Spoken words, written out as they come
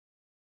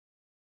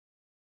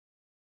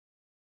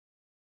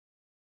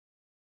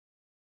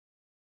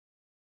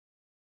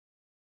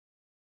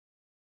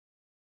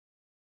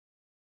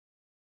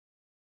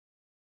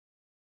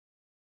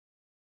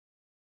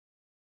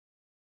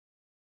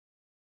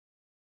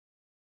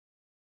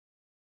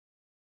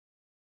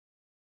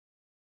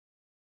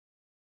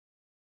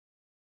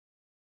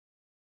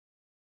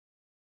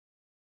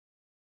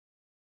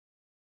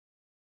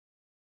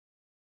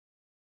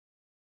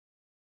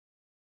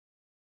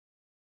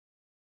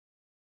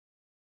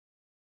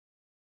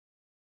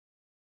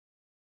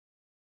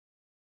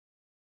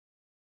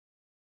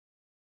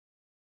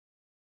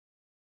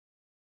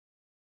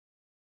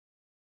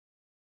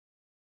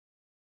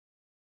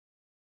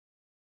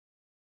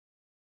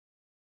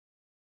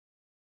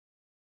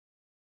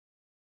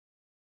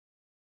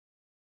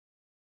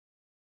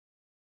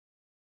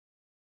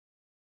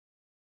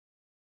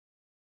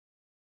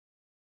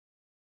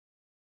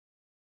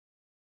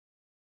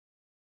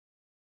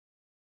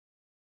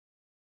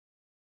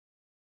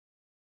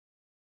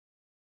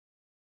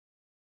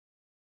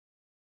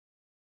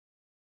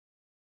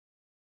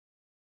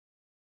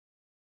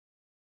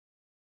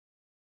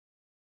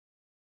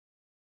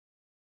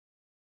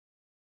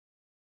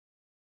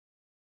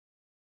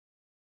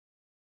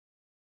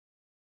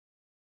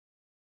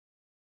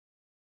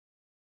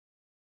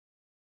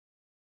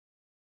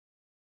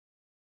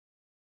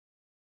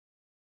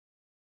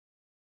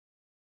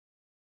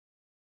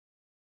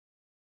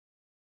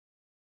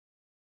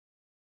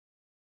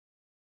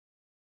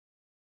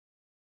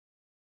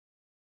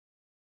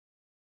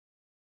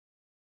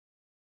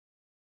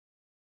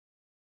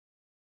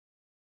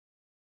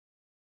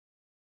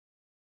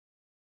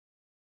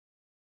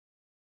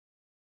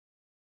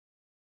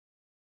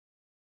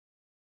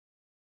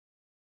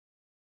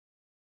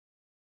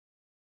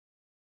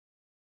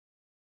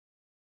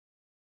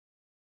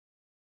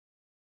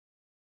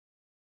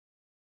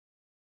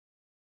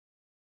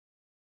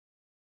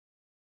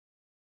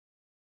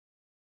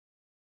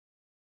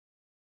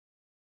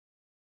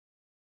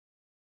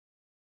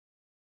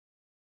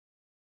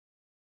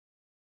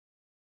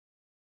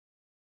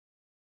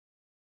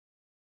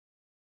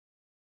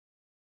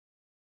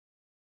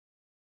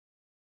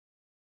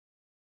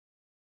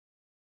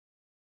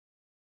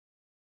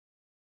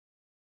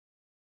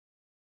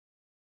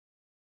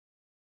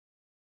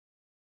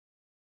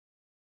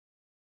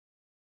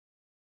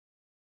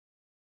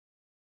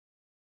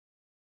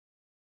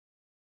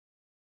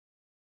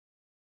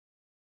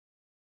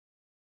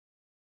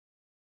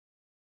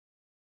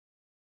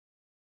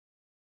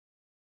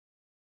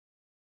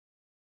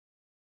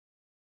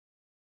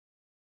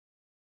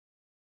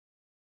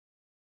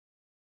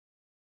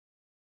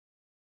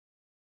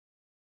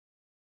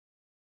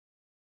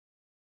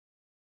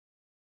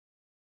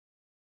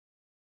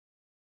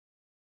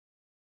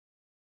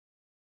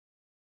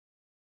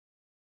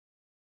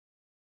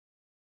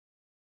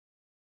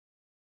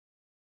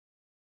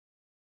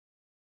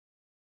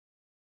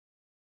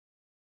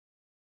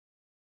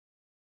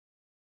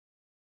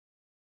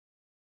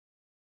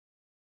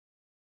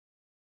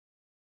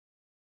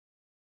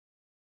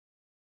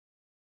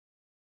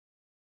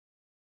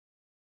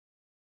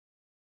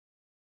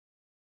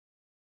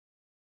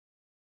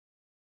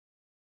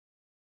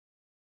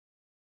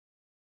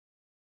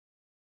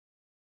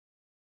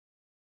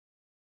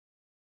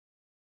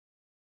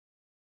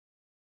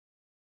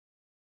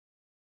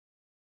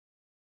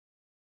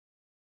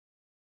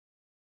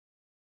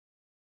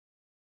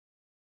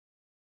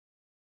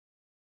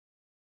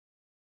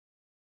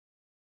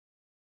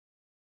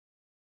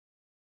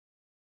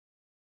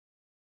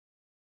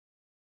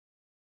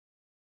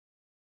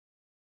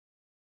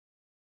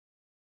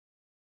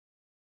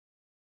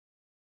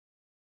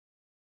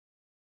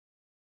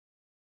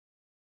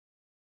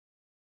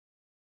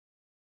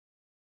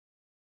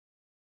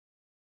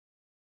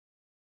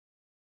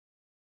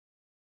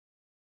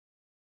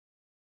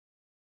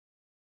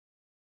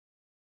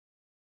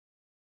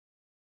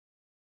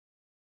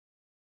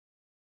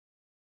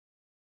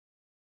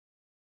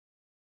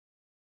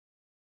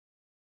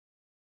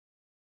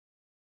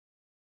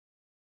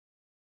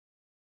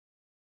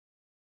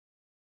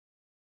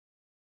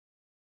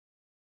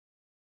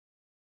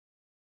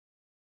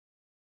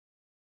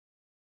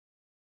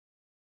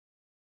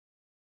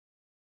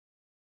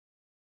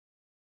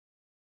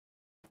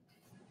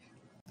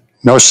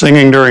No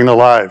singing during the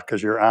live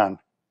because you're on.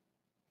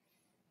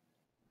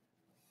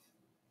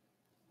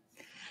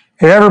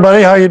 Hey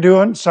everybody, how you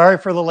doing? Sorry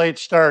for the late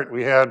start.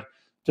 We had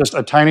just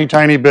a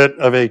tiny bit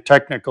of a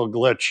technical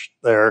glitch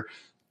there,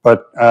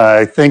 but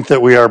I think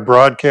that we are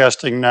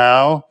broadcasting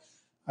now.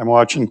 I'm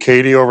watching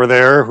Katie over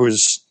there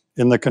who's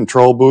in the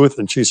control booth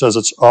and she says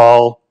it's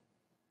all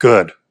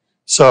good.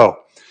 So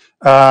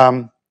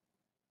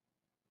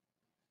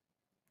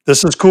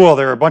this is cool.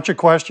 There are a bunch of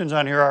questions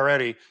on here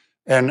already.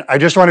 And I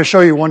just want to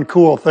show you one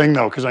cool thing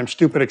though, because I'm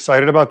stupid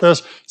excited about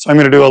this. So I'm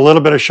going to do a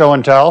little bit of show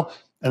and tell,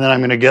 and then I'm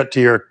going to get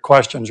to your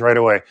questions right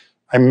away.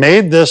 I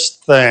made this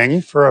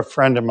thing for a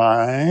friend of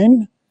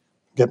mine.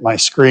 Get my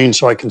screen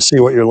so I can see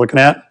what you're looking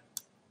at.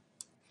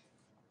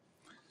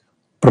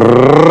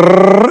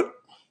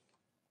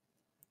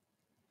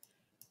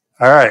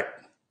 All right,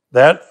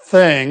 that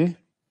thing,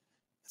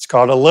 it's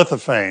called a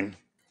lithophane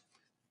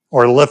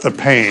or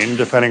lithophane,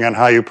 depending on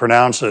how you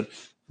pronounce it.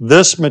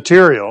 This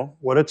material,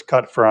 what it's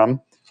cut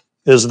from,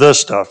 is this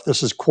stuff.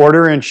 This is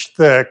 1/4 inch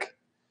thick,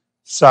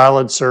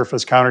 solid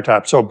surface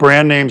countertop. So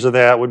brand names of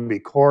that would be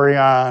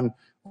Corian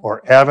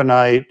or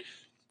Avonite.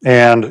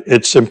 And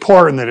it's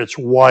important that it's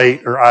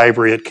white or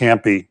ivory. It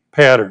can't be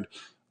patterned.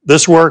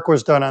 This work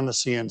was done on the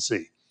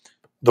CNC.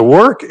 The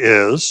work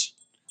is,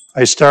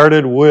 I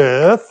started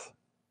with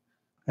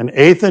an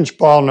 1/8 inch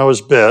ball nose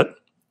bit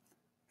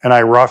and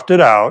I roughed it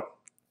out.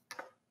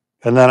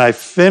 And then I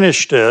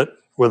finished it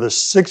with a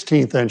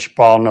 1/16 inch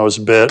ball nose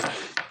bit.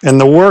 And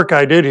the work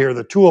I did here,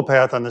 the tool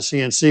path on the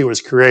CNC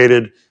was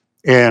created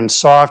in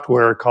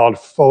software called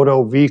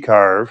Photo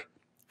V-Carve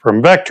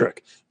from Vectric.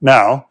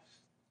 Now,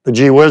 the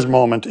gee whiz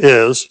moment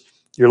is,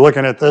 you're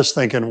looking at this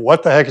thinking,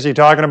 what the heck is he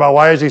talking about?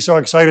 Why is he so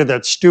excited?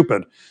 That's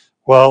stupid.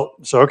 Well,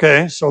 so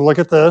okay, so look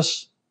at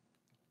this.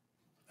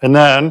 And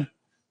then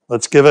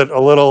let's give it a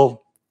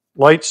little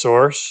light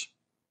source.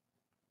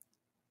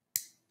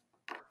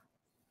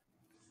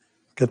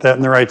 Get that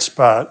in the right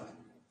spot.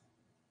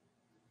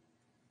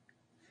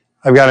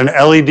 I've got an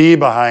LED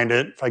behind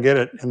it, if I get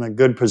it in a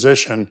good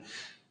position.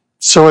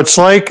 So it's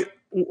like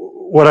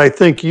what I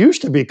think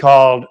used to be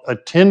called a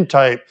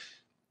tintype.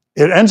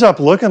 It ends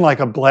up looking like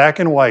a black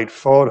and white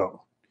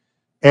photo.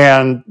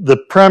 And the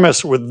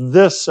premise with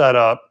this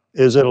setup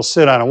is it'll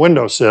sit on a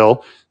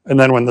windowsill, and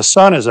then when the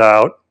sun is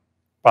out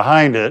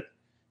behind it,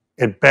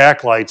 it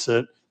backlights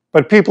it.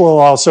 But people will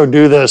also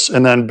do this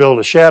and then build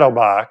a shadow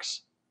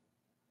box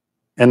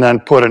and then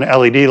put an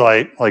LED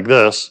light like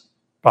this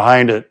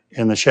behind it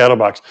in the shadow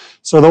box.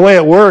 So the way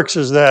it works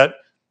is that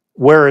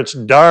where it's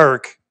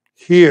dark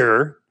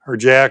here, her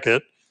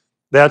jacket,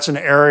 that's an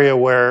area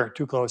where,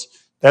 too close,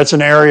 that's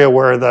an area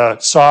where the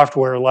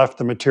software left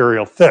the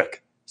material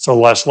thick, so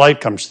less light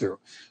comes through.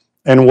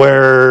 And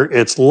where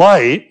it's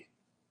light,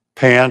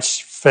 pants,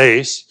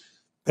 face,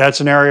 that's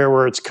an area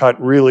where it's cut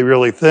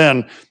really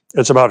thin.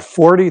 It's about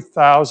 40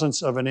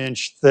 thousandths of an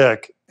inch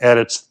thick at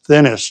its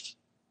thinnest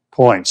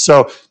point.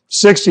 So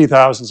 60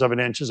 thousandths of an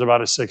inch is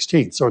about a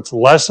 1/16. So it's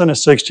less than a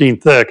 1/16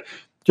 thick,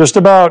 just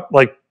about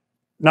like,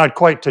 not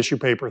quite tissue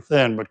paper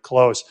thin, but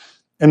close.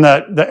 And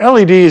the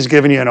LED is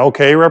giving you an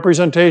okay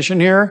representation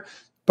here,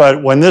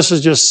 but when this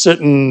is just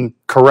sitting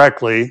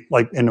correctly,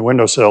 like in the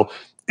windowsill,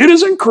 it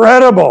is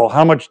incredible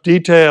how much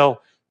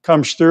detail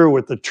comes through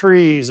with the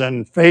trees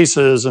and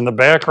faces and the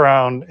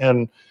background.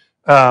 And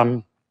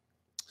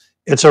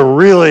it's a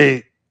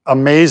really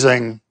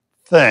amazing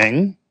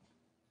thing.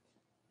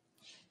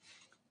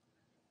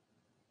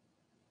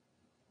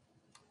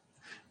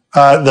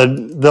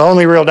 The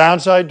only real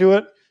downside to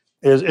it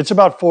is it's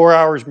about 4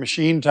 hours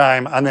machine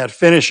time on that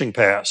finishing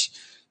pass.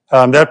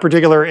 That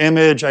particular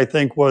image, I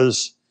think,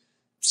 was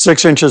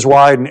 6 inches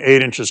wide and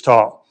 8 inches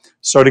tall.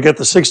 So to get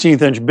the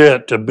 1/16 inch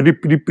bit to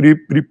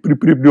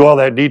do all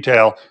that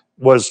detail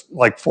was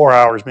like 4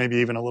 hours, maybe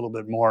even a little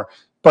bit more.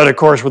 But of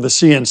course, with the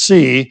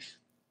CNC,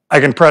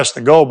 I can press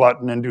the go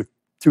button and do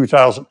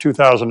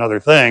 2,000 other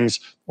things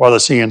while the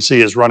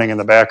CNC is running in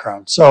the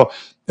background. So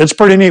it's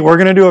pretty neat. We're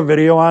going to do a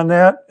video on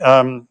that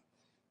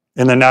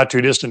in the not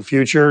too distant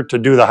future to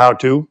do the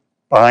how-to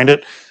behind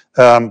it.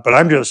 But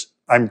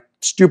I'm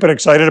stupid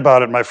excited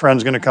about it. My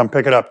friend's going to come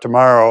pick it up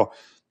tomorrow.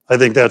 I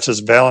think that's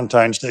his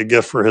Valentine's Day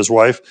gift for his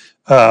wife.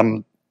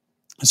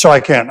 So I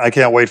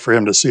can't wait for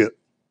him to see it.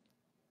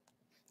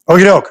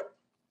 Okie doke.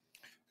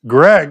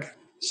 Greg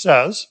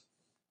says,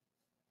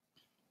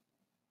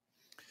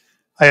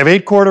 I have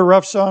 8/4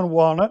 rough sawn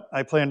walnut.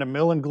 I plan to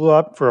mill and glue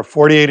up for a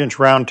 48 inch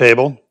round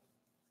table.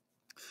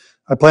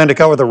 I plan to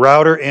cut with a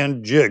router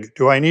and jig.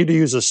 Do I need to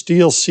use a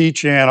steel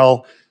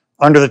C-channel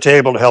under the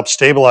table to help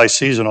stabilize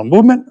seasonal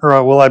movement,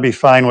 or will I be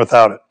fine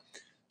without it?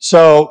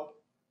 So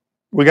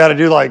we got to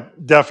do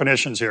like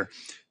definitions here.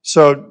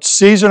 So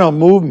seasonal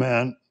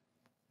movement,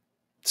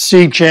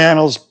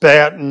 C-channels,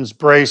 battens,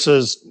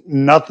 braces,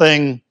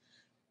 nothing.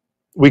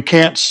 We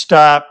can't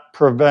stop,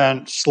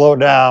 prevent, slow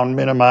down,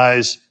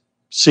 minimize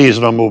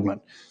seasonal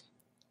movement.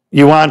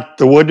 You want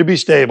the wood to be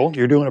stable.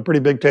 You're doing a pretty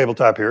big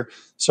tabletop here,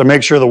 so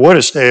make sure the wood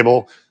is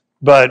stable,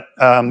 but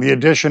the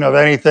addition of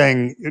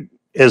anything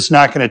is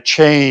not going to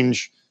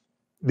change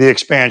the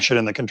expansion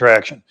and the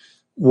contraction.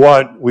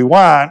 what we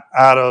want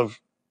out of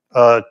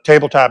a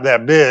tabletop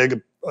that big.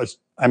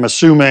 I'm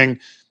assuming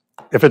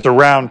if it's a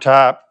round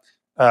top,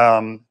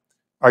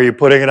 are you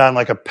putting it on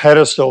like a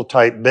pedestal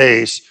type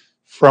base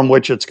from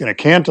which it's going to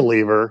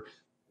cantilever?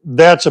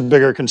 That's a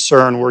bigger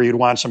concern where you'd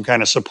want some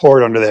kind of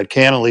support under that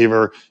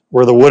cantilever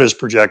where the wood is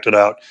projected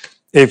out.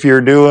 If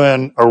you're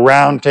doing a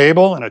round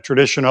table and a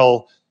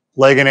traditional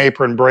leg and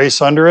apron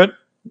brace under it,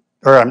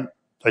 or did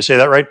I say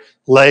that right?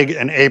 Leg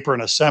and apron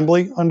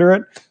assembly under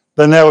it,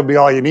 then that would be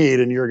all you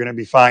need and you're going to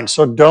be fine.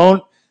 So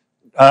don't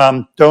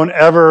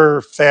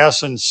ever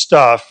fasten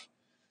stuff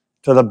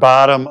to the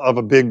bottom of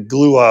a big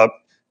glue up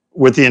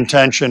with the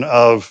intention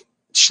of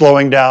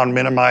slowing down,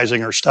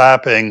 minimizing, or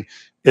stopping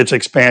its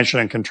expansion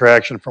and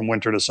contraction from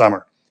winter to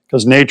summer,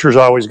 because nature's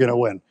always going to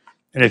win.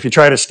 And if you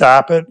try to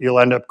stop it, you'll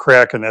end up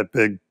cracking that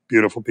big,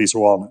 beautiful piece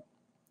of walnut.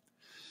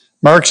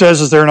 Mark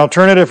says, is there an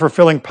alternative for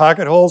filling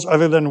pocket holes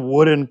other than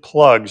wooden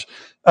plugs?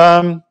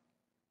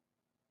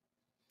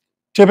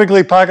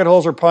 Typically, pocket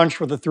holes are punched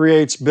with a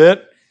 3/8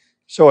 bit,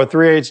 so a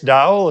 3/8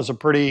 dowel is a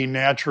pretty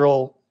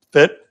natural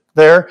fit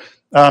there.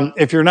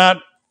 If you're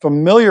not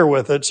familiar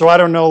with it, so I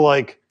don't know,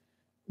 like,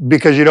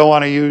 because you don't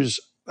want to use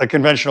a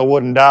conventional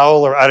wooden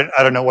dowel, or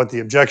I don't know what the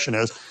objection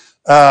is.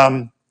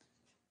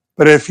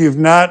 But if you've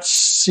not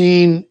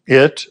seen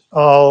it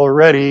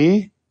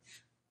already,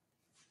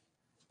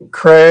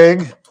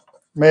 Craig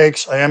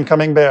makes, I am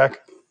coming back.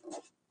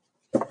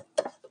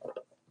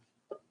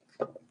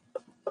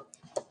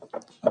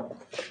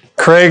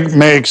 Craig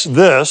makes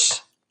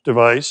this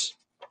device.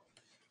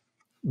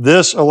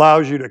 This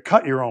allows you to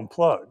cut your own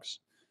plugs.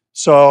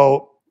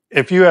 So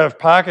if you have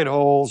pocket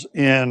holes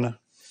in,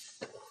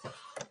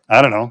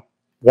 I don't know,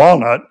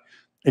 walnut,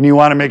 and you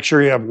want to make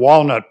sure you have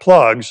walnut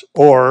plugs,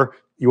 or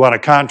you want to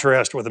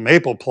contrast with a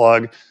maple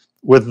plug,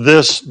 with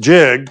this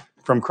jig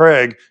from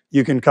Craig,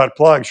 you can cut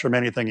plugs from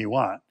anything you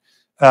want.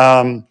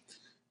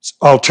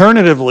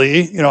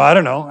 Alternatively, I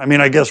don't know. I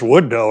mean, I guess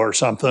wood dough or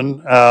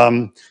something.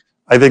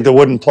 I think the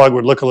wooden plug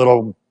would look a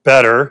little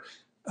better.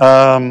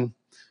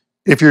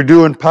 If you're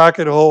doing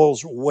pocket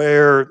holes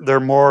where they're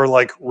more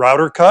like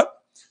router cut,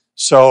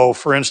 so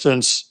for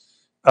instance,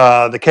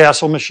 the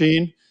Castle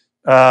machine,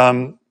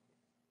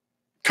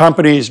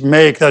 companies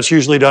make, that's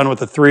usually done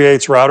with a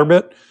 3/8 router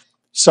bit.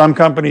 Some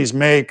companies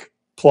make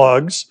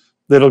plugs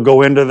that'll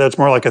go into, that's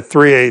more like a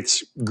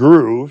 3/8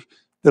 groove,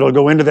 that'll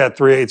go into that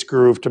 3/8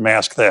 groove to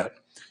mask that.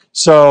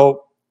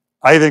 So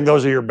I think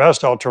those are your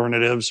best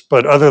alternatives.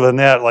 But other than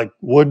that, like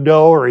wood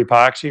dough or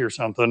epoxy or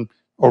something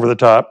over the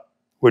top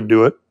would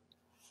do it.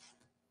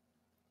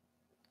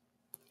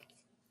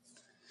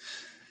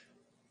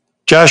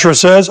 Joshua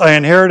says, I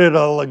inherited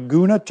a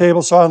Laguna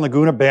table saw and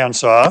Laguna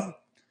bandsaw.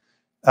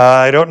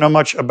 I don't know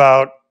much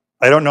about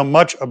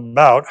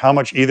how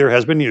much either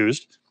has been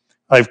used.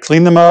 I've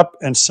cleaned them up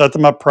and set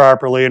them up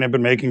properly and have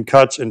been making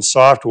cuts in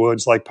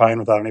softwoods like pine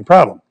without any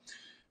problem.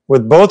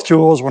 With both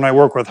tools, when I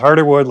work with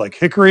harder wood like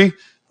hickory,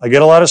 I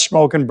get a lot of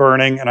smoke and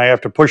burning and I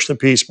have to push the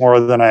piece more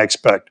than I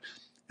expect.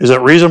 Is it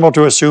reasonable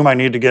to assume I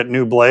need to get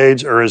new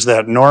blades, or is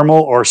that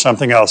normal or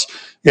something else?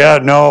 Yeah,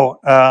 no,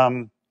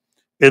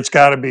 it's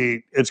gotta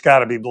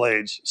be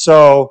blades.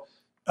 So,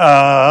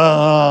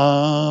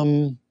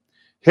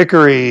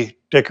 hickory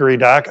dickory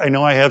dock, I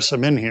know I have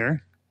some in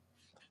here.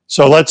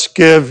 So let's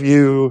give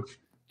you,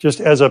 just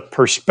as a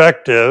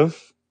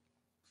perspective,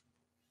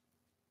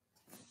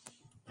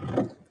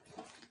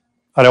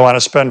 I don't want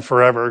to spend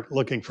forever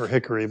looking for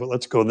hickory, but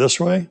let's go this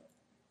way,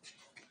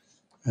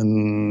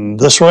 and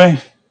this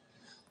way,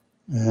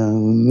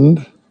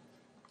 and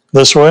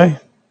this way.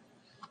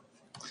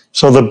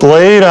 So the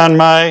blade on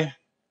my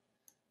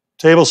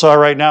table saw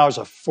right now is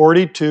a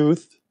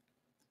 40-tooth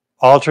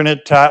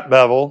alternate top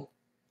bevel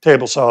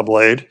table saw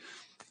blade.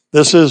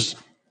 This is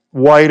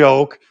white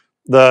oak.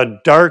 The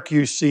dark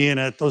you see in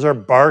it, those are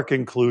bark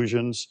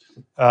inclusions.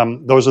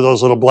 Those are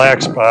those little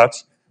black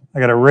spots. I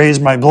got to raise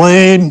my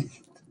blade.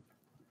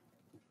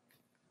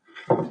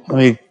 Let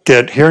me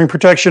get hearing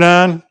protection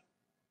on.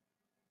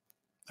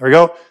 There we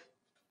go.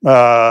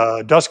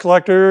 Dust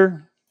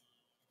collector.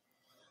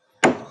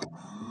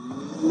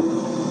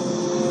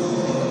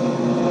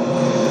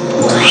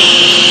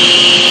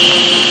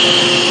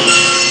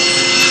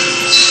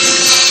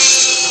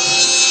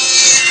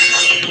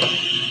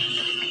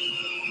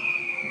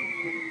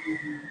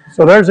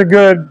 So there's a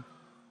good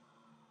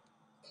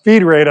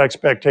feed rate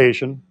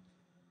expectation.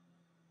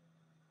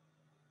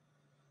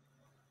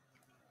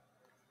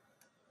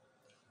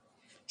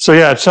 So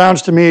yeah, it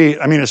sounds to me,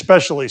 I mean,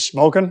 especially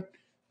smoking,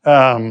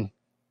 that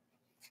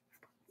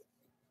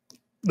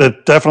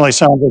definitely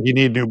sounds like you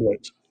need new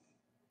blades.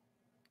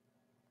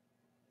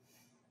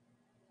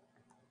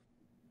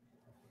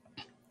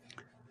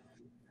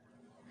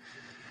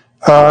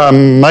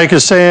 Mike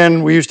is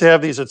saying we used to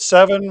have these at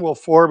 7. Will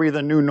 4 be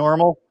the new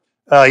normal?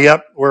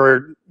 Yep,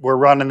 we're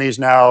running these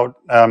now.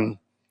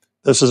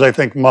 This is, I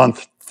think,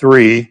 month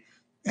 3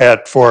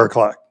 at 4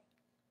 o'clock.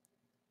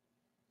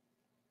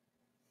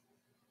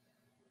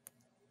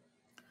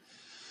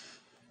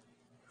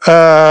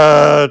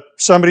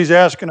 Somebody's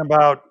asking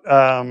about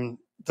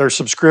the their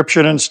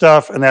subscription and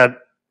stuff, and that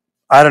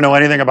I don't know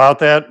anything about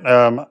that.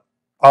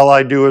 All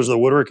I do is the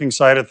woodworking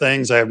side of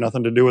things. I have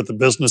nothing to do with the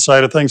business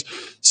side of things.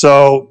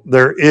 So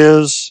there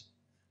is,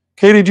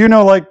 Katie, do you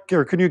know, like,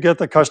 or can you get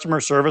the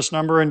customer service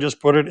number and just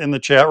put it in the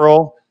chat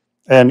roll,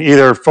 and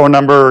either phone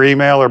number or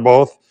email or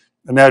both?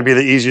 And that'd be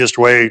the easiest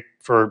way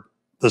for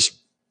this.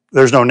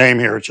 There's no name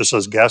here. It just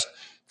says guest,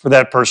 for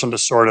that person to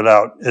sort it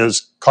out,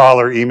 is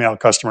call or email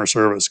customer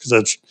service, because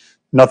that's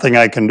nothing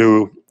I can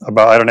do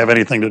about. I don't have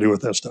anything to do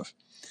with that stuff.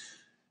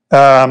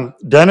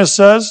 Dennis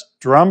says,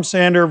 drum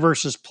sander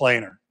versus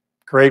planer.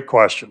 Great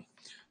question.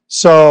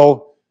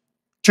 So,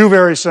 two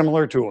very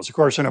similar tools. Of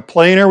course, in a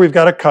planer, we've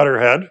got a cutter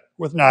head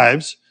with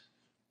knives.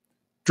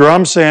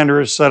 Drum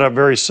sander is set up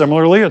very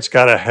similarly. It's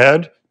got a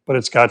head, but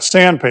it's got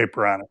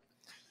sandpaper on it.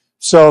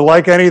 So,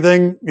 like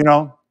anything, you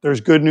know, there's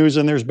good news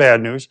and there's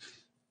bad news.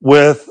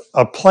 With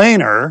a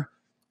planer,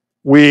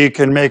 we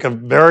can make a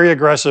very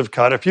aggressive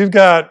cut. If you've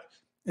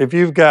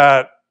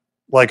got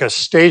like a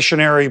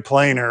stationary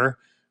planer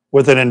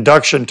with an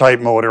induction type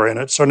motor in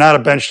it, so not a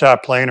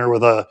benchtop planer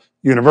with a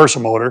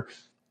universal motor,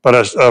 but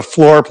a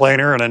floor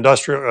planer, an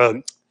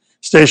industrial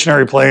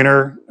stationary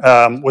planer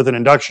with an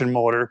induction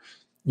motor,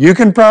 you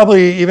can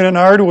probably, even in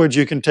hardwoods,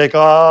 you can take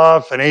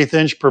off an 1/8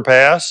 inch per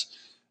pass.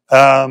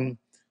 On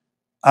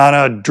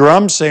a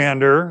drum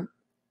sander,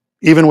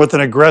 even with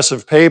an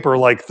aggressive paper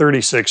like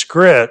 36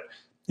 grit,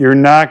 you're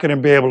not going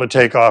to be able to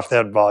take off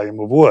that volume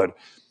of wood.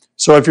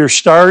 So if you're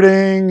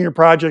starting your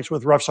projects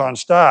with rough sawn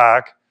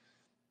stock,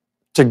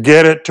 to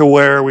get it to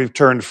where we've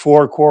turned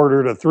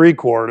 4/4 to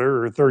 3/4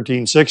 or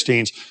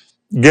 13/16,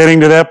 getting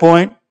to that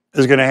point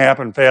is going to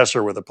happen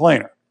faster with a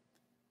planer.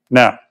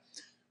 Now,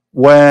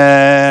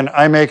 when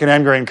I make an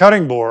end grain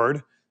cutting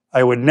board,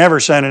 I would never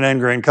send an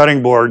end grain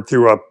cutting board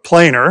through a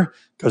planer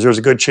because there's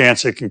a good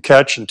chance it can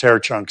catch and tear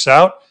chunks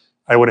out.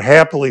 I would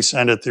happily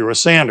send it through a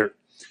sander.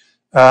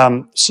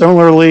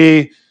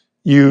 Similarly,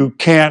 you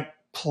can't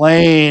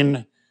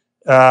plane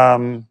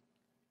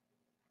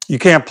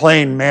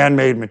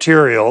man-made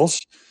materials,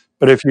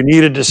 but if you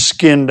needed to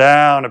skin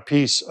down a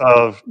piece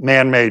of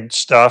man-made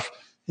stuff,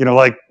 you know,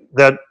 like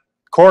that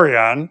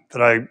Corian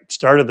that I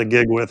started the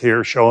gig with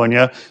here showing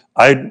you,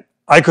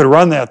 I could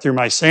run that through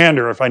my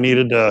sander if I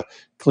needed to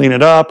clean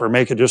it up or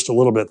make it just a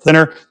little bit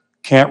thinner.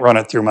 Can't run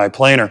it through my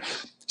planer.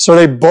 So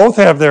they both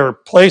have their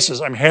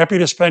places. I'm happy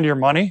to spend your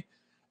money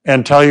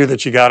and tell you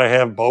that you got to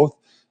have both,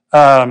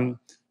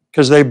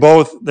 because they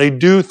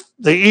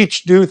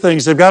each do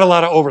things. They've got a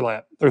lot of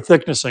overlap. They're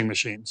thicknessing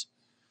machines.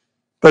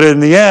 But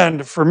in the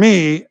end, for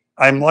me,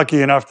 I'm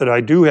lucky enough that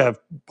I do have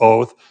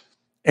both.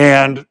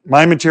 And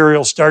my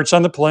material starts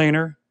on the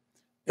planer.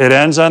 It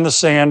ends on the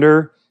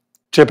sander,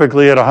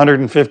 typically at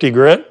 150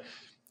 grit.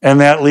 And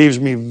that leaves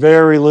me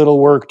very little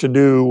work to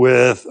do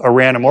with a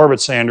random orbit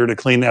sander to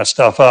clean that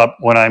stuff up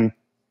when I'm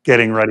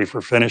getting ready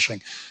for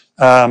finishing.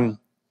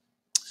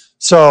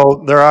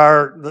 So there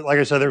are, like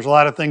I said, there's a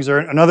lot of things there.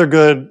 Another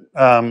good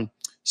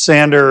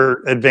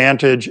sander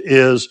advantage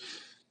is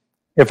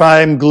if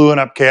I'm gluing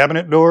up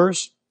cabinet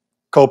doors,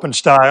 Copen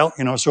style,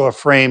 you know, so a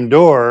frame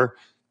door,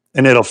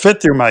 and it'll fit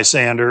through my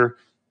sander,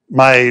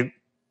 my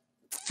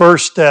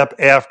first step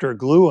after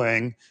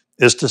gluing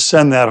is to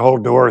send that whole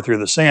door through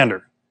the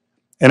sander.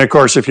 And of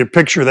course, if you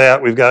picture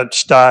that, we've got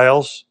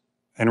stiles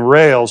and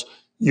rails.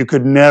 You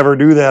could never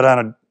do that on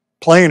a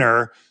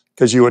planer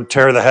because you would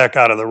tear the heck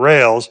out of the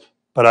rails,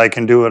 but I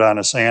can do it on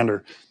a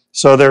sander.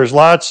 So there's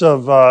lots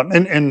of,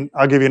 and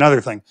I'll give you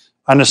another thing.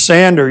 On a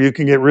sander, you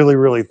can get really,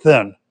 really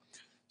thin.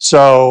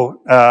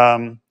 So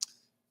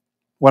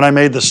when I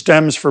made the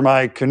stems for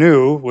my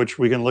canoe, which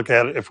we can look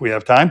at if we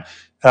have time,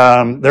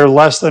 they're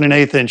less than an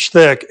 1/8 inch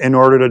thick in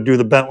order to do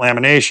the bent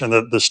lamination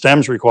that the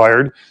stems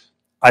required.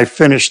 I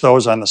finished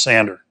those on the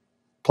sander.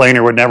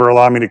 Planer would never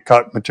allow me to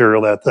cut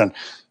material that thin.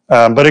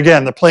 But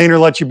again, the planer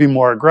lets you be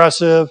more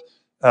aggressive.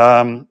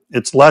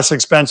 It's less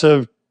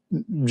expensive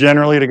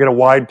generally to get a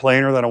wide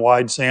planer than a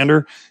wide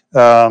sander.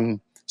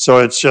 So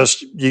it's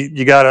just,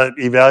 you got to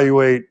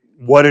evaluate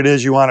what it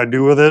is you want to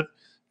do with it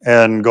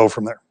and go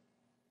from there.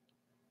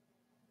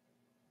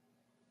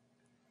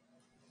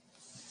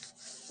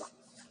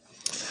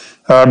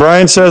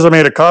 Brian says, I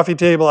made a coffee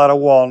table out of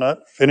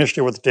walnut, finished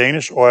it with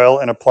Danish oil,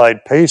 and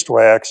applied paste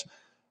wax.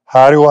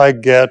 How do I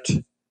get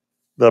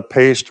the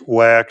paste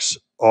wax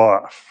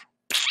off?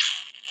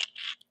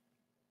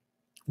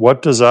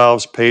 What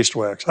dissolves paste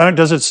wax?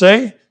 Does it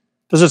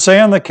say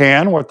on the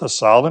can what the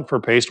solvent for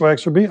paste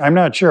wax would be? I'm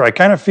not sure. I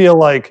kind of feel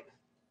like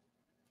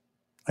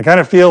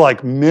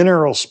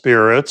mineral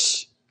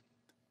spirits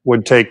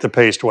would take the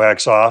paste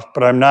wax off,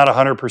 but I'm not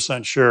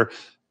 100% sure.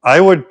 I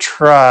would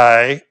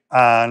try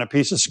on a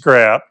piece of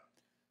scrap.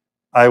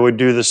 I would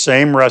do the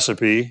same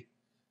recipe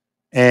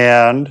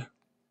and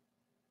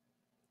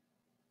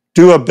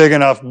do a big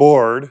enough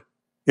board,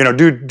 you know,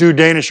 do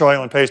Danish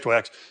oil and paste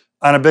wax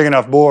on a big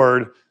enough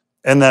board,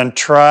 and then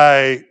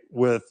try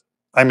with,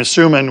 I'm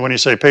assuming when you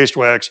say paste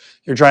wax,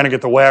 you're trying to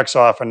get the wax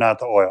off and not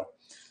the oil.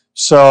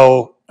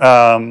 So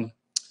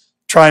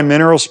try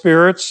mineral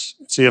spirits,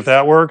 see if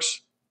that works.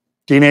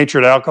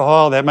 denatured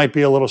alcohol. That might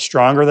be a little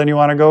stronger than you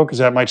want to go because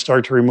that might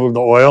start to remove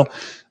the oil.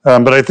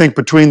 But I think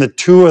between the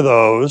two of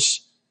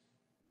those,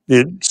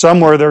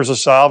 somewhere there's a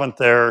solvent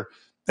there.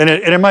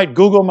 And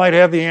Google might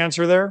have the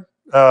answer there.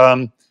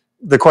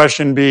 The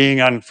question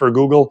being for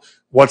Google,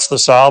 what's the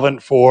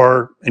solvent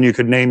for, and you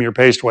could name your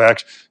paste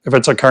wax. If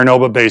it's a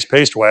carnauba-based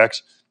paste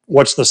wax,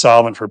 what's the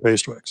solvent for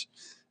paste wax?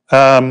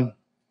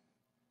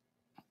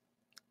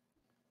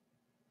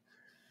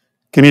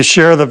 Can you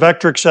share the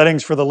vectric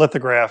settings for the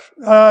lithograph?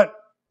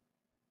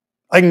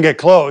 I can get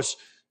close.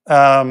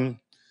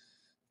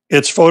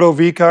 It's Photo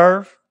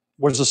VCarve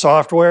was the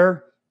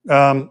software.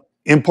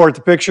 Import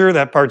the picture,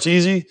 that part's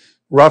easy.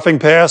 Roughing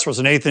pass was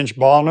an 1/8"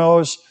 ball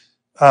nose.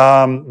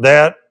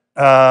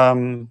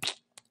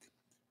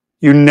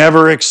 You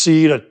never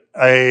exceed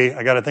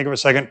I got to think of a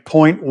second,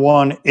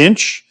 0.1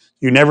 inch.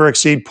 You never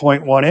exceed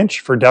 0.1 inch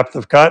for depth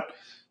of cut.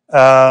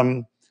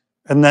 And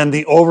then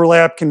the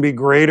overlap can be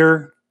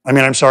greater.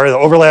 The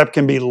overlap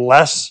can be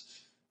less.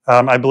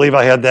 I believe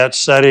I had that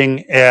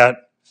setting at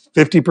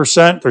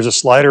 50%. There's a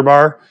slider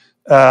bar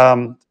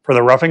for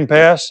the roughing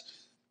pass.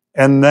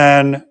 And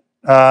then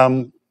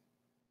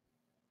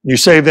you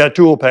save that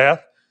tool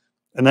path.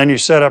 And then you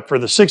set up for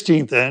the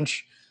 16th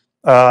inch.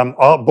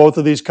 Both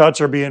of these cuts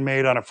are being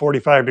made on a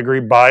 45-degree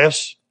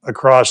bias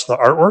across the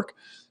artwork.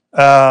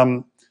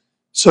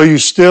 So you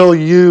still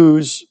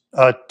use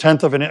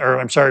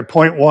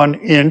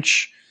 0.1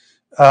 inch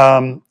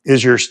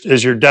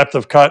is your depth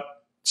of cut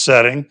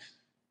setting.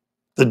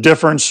 The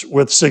difference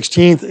with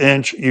 16th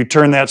inch, you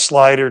turn that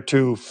slider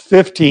to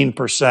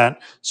 15%,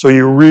 so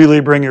you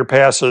really bring your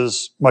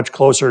passes much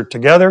closer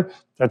together.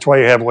 That's why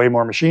you have way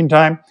more machine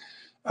time.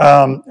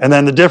 And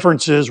then the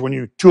difference is when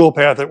you tool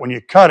path it, when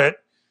you cut it,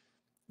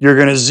 you're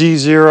going to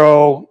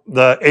Z0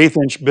 the 1/8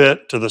 inch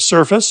bit to the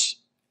surface,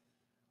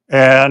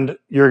 and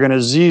you're going to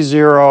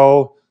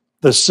Z0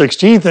 the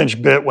 16th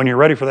inch bit when you're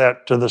ready for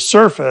that to the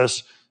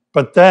surface,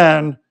 but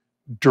then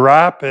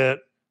drop it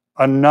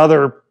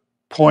another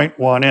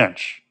 0.1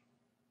 inch.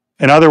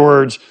 In other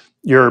words,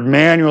 you're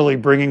manually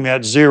bringing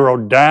that 0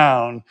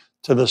 down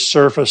to the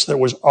surface that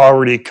was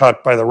already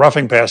cut by the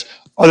roughing pass.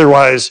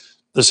 Otherwise,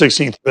 the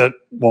 16th bit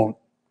won't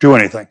do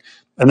anything.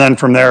 And then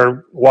from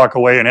there, walk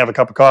away and have a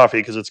cup of coffee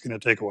because it's going to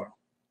take a while.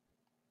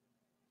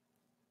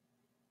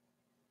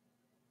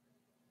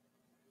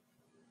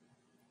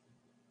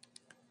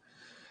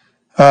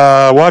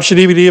 Watch the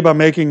DVD about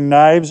making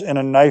knives in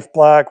a knife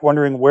block,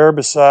 wondering where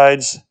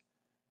besides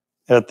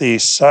at the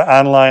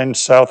online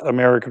South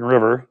American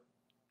River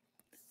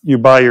you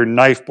buy your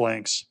knife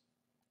blanks.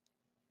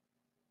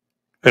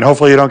 And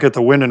hopefully you don't get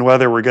the wind and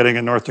weather we're getting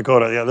in North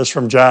Dakota. Yeah, this is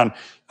from John.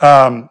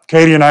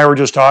 Katie and I were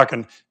just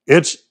talking.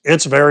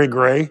 It's very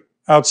gray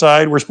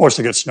outside. We're supposed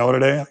to get snow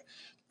today.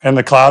 And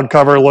the cloud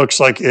cover looks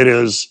like it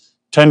is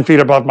 10 feet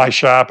above my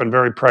shop and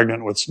very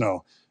pregnant with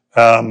snow.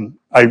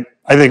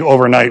 I think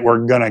overnight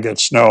we're going to get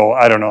snow.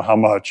 I don't know how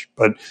much,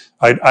 but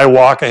I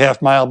walk a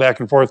half mile back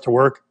and forth to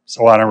work,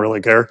 so I don't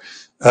really care.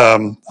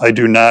 I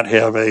do not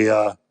have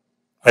a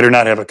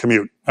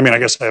commute. I mean, I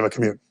guess I have a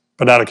commute,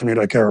 but not a commute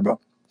I care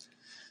about.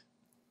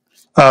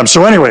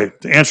 So anyway,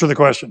 to answer the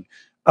question,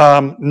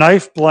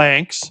 knife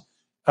blanks.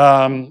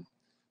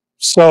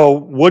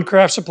 So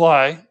Woodcraft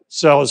Supply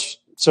sells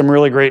some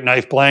really great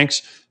knife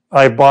blanks.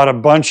 I bought a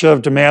bunch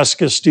of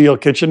Damascus steel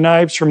kitchen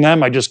knives from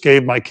them. I just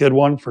gave my kid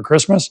one for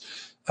Christmas.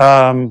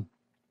 And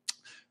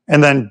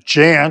then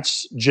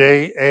Jantz,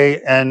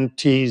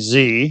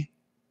 Jantz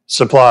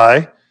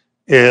Supply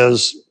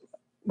is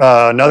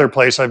another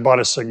place I bought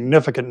a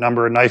significant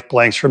number of knife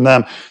blanks from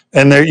them.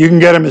 And you can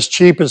get them as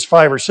cheap as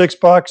 $5 or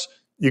 $6.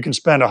 You can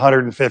spend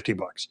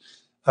 $150,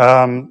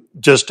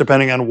 just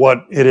depending on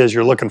what it is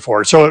you're looking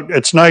for. So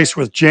it's nice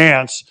with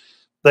Jantz.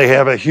 They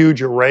have a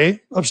huge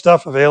array of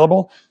stuff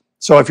available.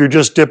 So if you're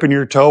just dipping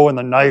your toe in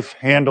the knife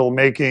handle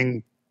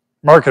making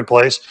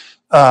marketplace,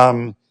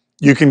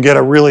 you can get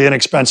a really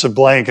inexpensive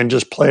blank and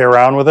just play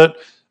around with it.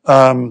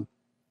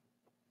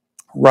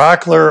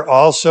 Rockler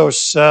also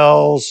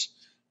sells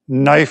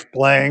knife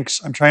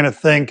blanks. I'm trying to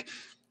think.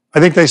 I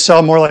think they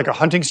sell more like a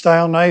hunting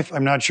style knife.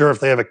 I'm not sure if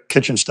they have a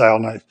kitchen style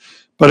knife,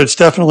 but it's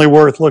definitely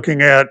worth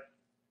looking at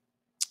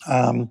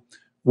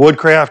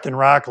Woodcraft and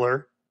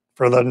Rockler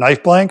for the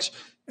knife blanks.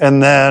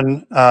 And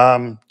then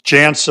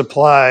Jantz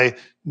Supply,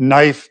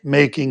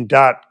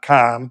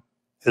 knifemaking.com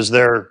is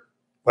their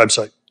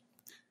website.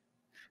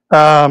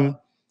 And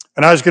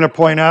I was going to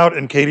point out,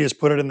 and Katie has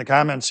put it in the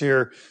comments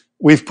here,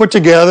 we've put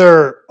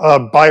together a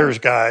buyer's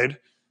guide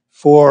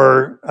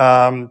for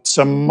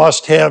some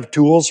must-have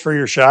tools for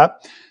your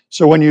shop.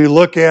 So when you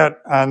look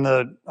at on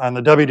the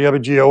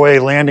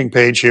WWGOA landing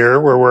page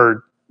here, where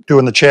we're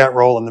doing the chat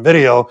roll in the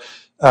video,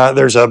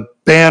 there's a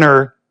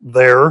banner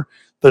there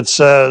that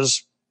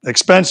says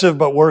expensive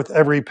but worth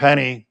every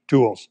penny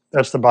tools.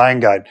 That's the buying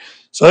guide.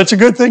 So that's a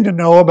good thing to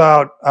know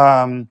about.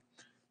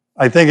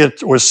 I think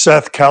it was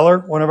Seth Keller,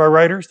 one of our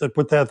writers, that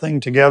put that thing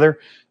together.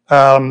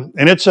 And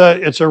it's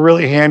a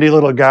really handy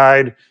little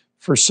guide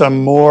for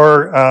some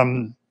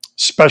more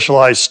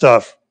specialized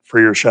stuff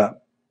for your shop.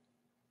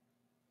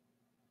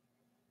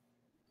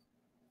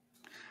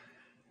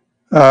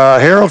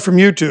 Harold from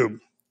YouTube.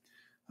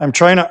 I'm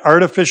trying to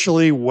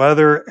artificially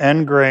weather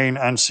end grain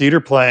on cedar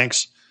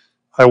planks.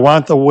 I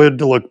want the wood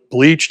to look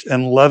bleached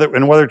and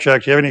weather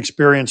checked. Do you have any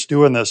experience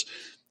doing this?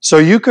 So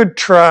you could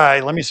try.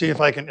 Let me see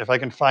if I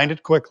can find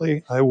it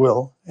quickly. I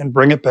will and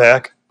bring it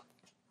back.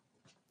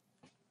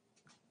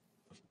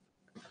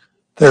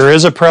 There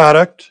is a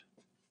product.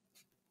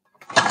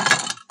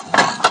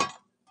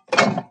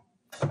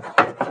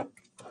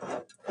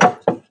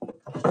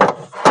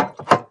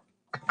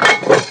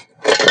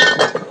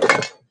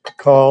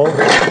 Called.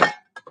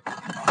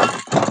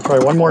 Try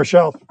one more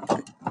shelf.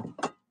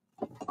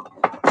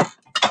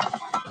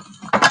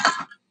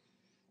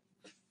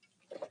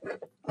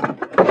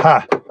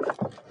 Ha.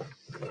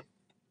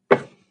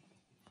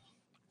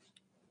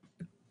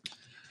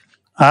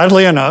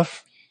 Oddly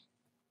enough,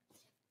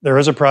 there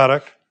is a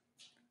product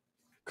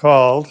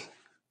called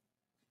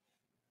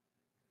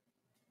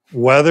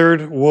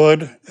Weathered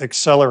Wood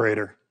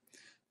Accelerator.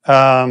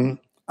 I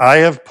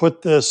have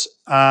put this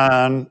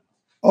on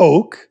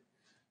oak.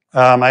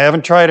 I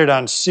haven't tried it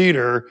on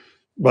cedar,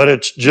 but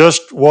it's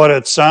just what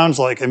it sounds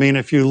like. I mean,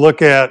 if you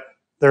look at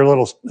their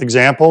little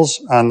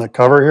examples on the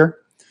cover here,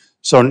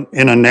 so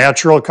in a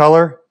natural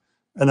color,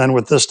 and then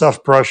with this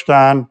stuff brushed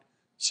on,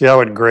 see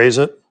how it grays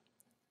it?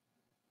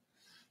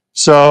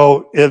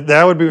 So it's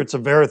a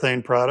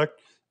varathane product.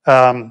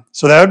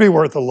 So that would be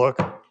worth a look,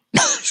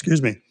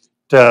 excuse me,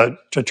 to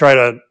try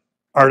to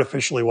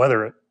artificially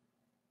weather it.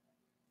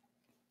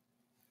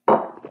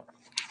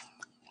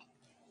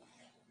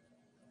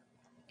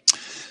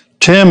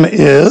 Tim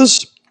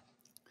is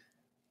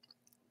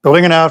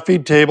building an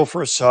outfeed table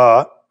for a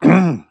saw.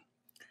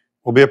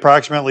 Will be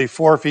approximately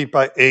 4 feet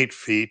by 8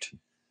 feet.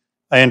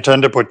 I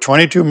intend to put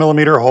 22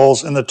 millimeter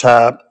holes in the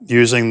top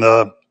using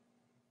the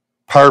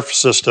PARF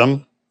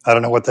system. I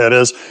don't know what that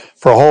is,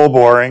 for hole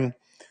boring,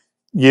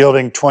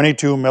 yielding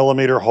 22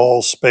 millimeter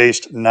holes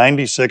spaced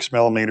 96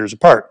 millimeters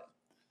apart.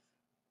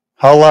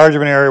 How large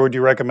of an area would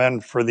you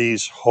recommend for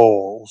these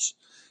holes?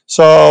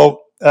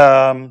 So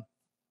I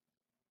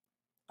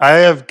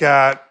have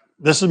got,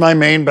 this is my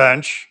main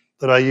bench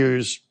that I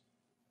use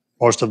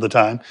most of the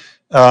time.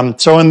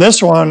 So in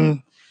this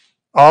one,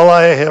 all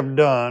I have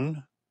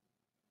done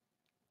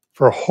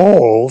for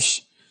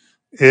holes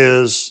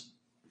is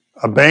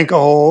a bank of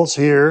holes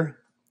here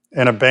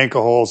and a bank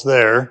of holes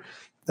there.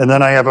 And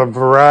then I have a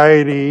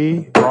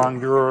variety, wrong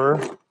drawer,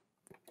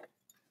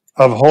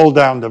 of hold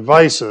down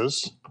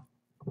devices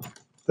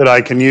that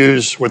I can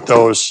use with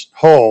those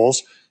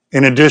holes,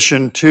 in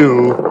addition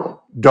to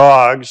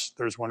dogs,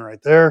 there's one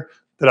right there,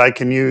 that I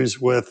can use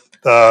with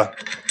the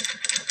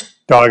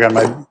dog on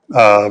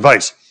my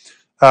vise.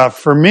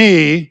 For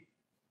me,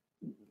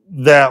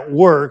 that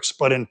works,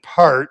 but in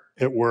part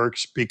it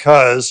works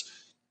because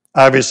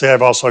obviously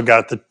I've also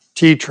got the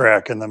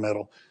T-track in the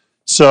middle.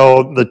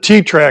 So the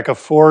T-track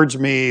affords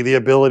me the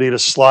ability to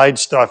slide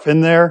stuff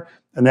in there,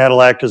 and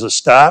that'll act as a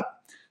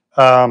stop.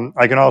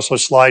 I can also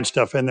slide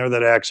stuff in there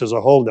that acts as a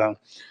hold down.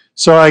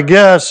 So I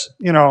guess,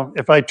 you know,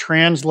 if I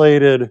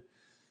translated,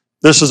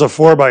 this is a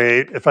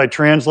 4x8, if I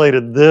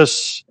translated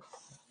this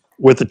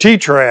with the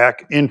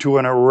T-track into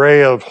an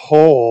array of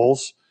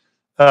holes,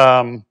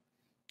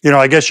 you know,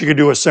 I guess you could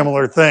do a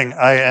similar thing.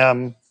 I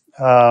am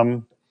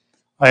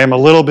a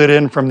little bit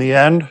in from the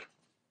end.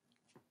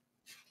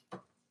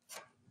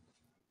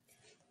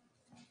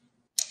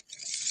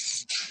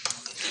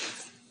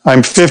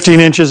 I'm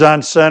 15 inches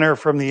on center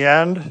from the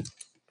end,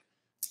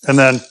 and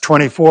then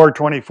 24,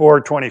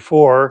 24,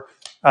 24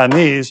 on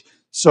these.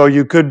 So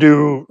you could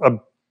do a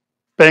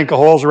bank of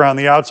holes around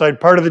the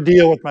outside. Part of the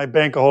deal with my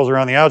bank of holes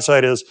around the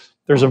outside is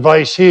there's a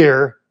vise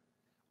here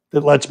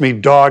that lets me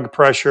dog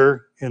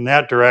pressure in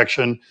that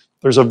direction.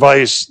 There's a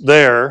vise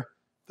there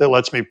that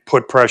lets me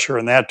put pressure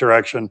in that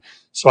direction.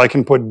 So I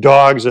can put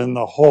dogs in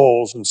the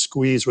holes and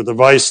squeeze with the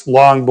vise,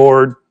 long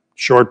board,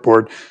 short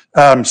board.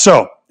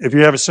 So if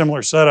you have a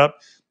similar setup,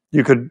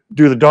 you could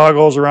do the dog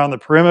holes around the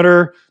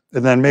perimeter,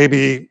 and then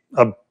maybe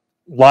a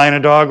line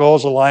of dog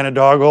holes, a line of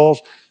dog holes.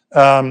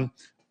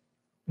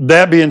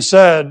 That being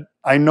said,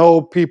 I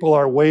know people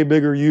are way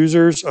bigger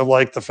users of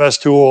like the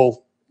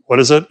Festool,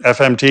 what is it,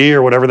 FMT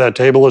or whatever that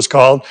table is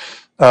called.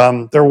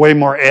 They're way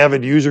more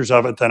avid users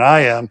of it than I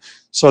am.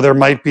 So there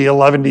might be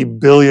 11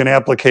 billion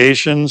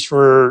applications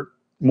for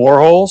more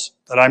holes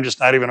that I'm just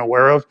not even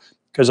aware of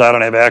because I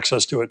don't have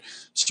access to it.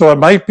 So it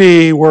might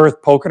be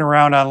worth poking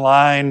around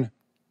online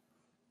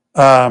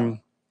to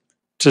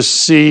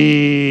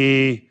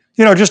see,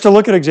 you know, just to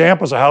look at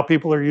examples of how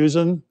people are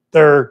using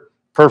their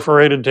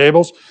perforated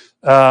tables,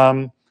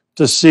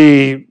 to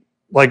see,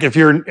 like, if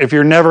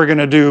you're never going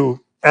to do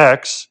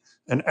X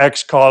and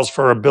X calls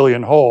for 1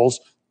 billion holes,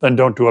 then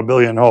don't do 1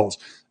 billion holes.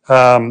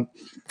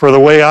 For the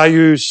way I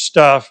use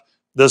stuff,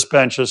 this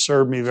bench has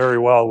served me very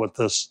well with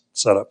this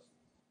setup.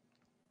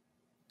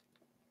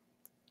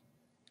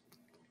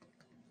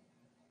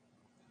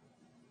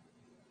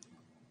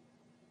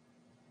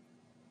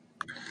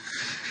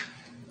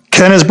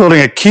 Ken is building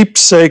a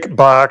keepsake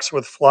box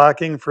with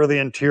flocking for the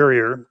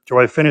interior. Do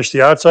I finish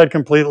the outside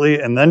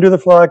completely and then do the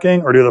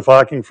flocking, or do the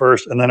flocking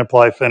first and then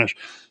apply finish?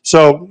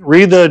 So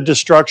read the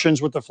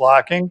instructions with the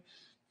flocking.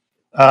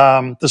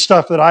 The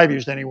stuff that I've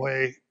used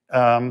anyway,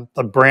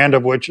 the brand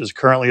of which is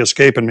currently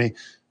escaping me,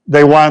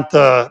 they want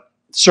the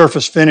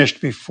surface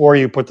finished before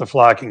you put the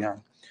flocking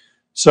on.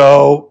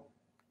 So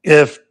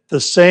if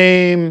the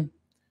same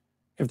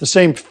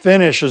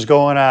finish is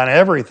going on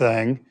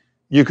everything,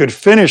 you could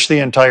finish the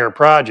entire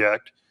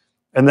project.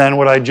 And then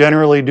what I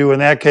generally do in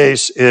that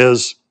case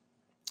is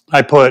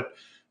I put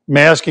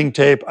masking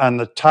tape on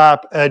the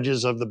top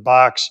edges of the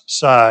box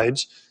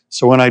sides.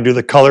 So when I do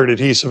the colored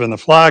adhesive and the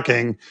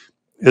flocking,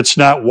 it's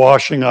not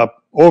washing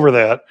up over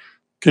that.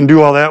 Can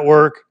do all that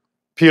work,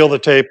 peel the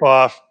tape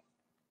off.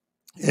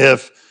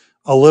 If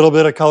a little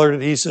bit of colored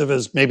adhesive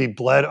is maybe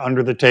bled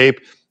under the tape,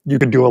 you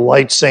could do a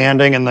light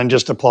sanding and then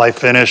just apply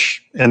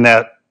finish in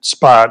that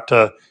spot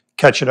to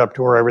catch it up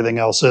to where everything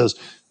else is.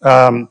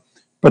 But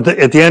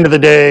at the end of the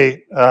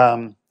day,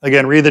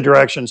 again, read the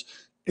directions.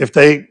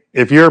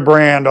 If your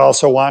brand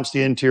also wants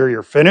the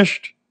interior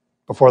finished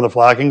before the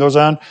flocking goes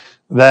on,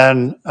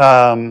 then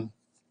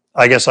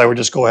I guess I would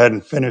just go ahead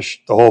and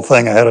finish the whole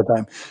thing ahead of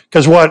time.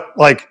 Because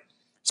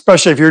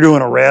especially if you're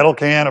doing a rattle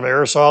can of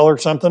aerosol or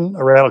something,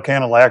 a rattle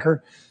can of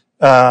lacquer,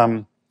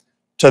 to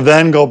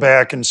then go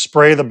back and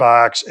spray the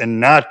box and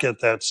not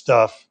get that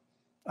stuff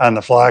on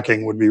the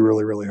flocking would be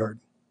really, really hard.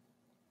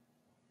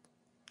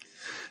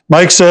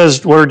 Mike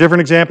says, what are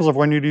different examples of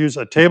when you'd use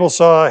a table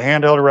saw, a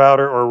handheld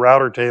router, or a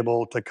router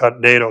table to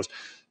cut dados?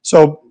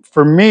 So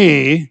for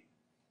me,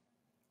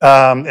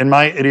 in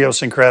my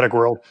idiosyncratic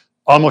world,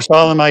 almost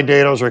all of my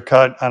dados are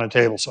cut on a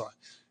table saw.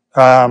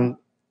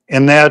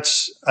 And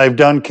I've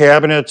done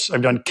cabinets,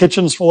 I've done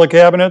kitchens full of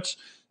cabinets,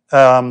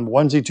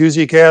 onesie,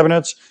 twosie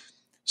cabinets.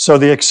 So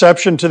the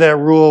exception to that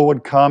rule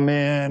would come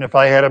in if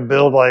I had to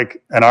build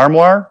like an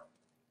armoire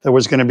that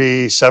was going to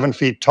be 7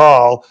 feet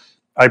tall.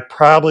 I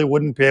probably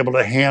wouldn't be able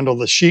to handle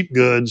the sheet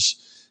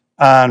goods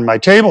on my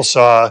table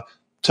saw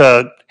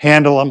to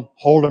handle them,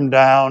 hold them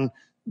down,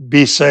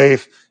 be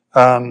safe.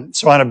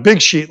 So on a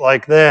big sheet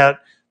like that,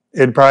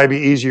 it'd probably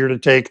be easier to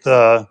take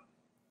the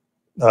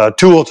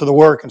tool to the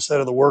work instead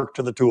of the work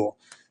to the tool.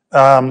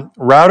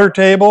 Router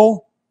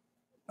table,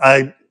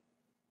 I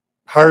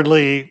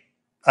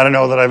don't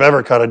know that I've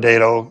ever cut a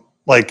dado.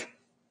 Like,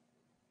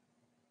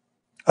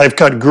 I've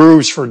cut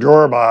grooves for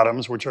drawer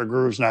bottoms, which are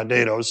grooves, not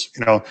dados,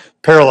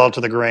 parallel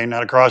to the grain,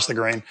 not across the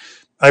grain.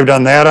 I've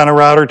done that on a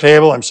router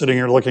table. I'm sitting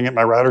here looking at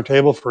my router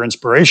table for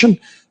inspiration.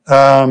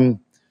 But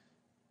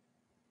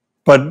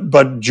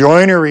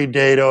joinery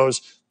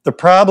dados, the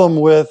problem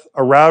with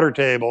a router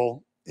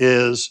table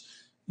is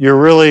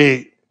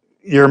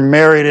you're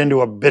married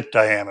into a bit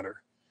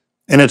diameter.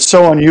 And it's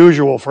so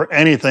unusual for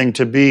anything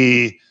to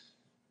be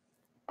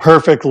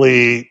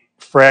perfectly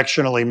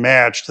fractionally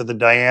matched to the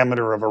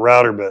diameter of a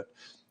router bit.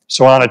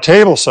 So on a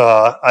table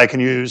saw, I can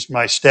use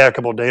my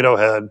stackable dado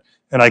head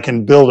and I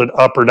can build it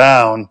up or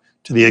down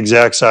to the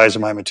exact size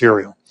of my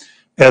material.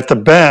 At the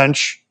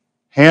bench,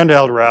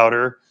 handheld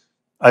router,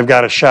 I've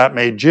got a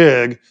shop-made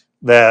jig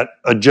that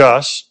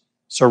adjusts.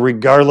 So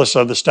regardless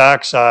of the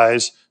stock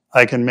size,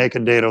 I can make a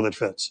dado that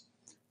fits.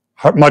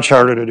 Much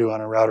harder to do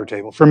on a router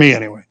table, for me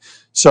anyway.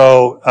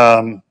 So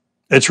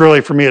it's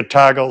really, for me, it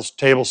toggles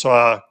table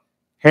saw,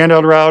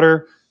 handheld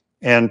router,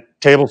 and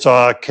table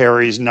saw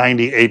carries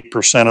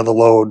 98% of the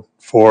load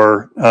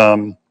for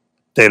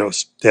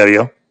dados.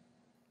 Daddy-o.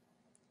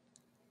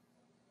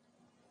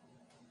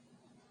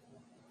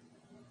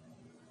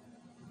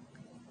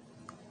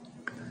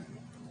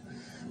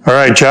 All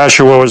right,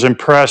 Joshua was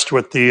impressed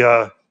with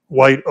the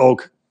white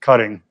oak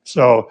cutting.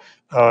 So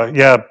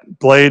yeah, new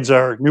blades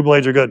are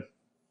good.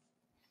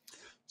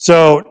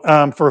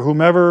 So for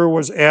whomever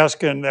was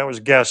asking, that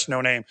was guest,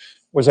 no name,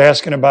 was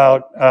asking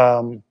about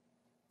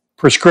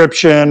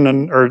subscription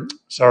and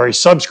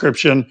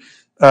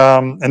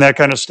that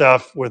kind of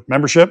stuff with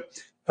membership.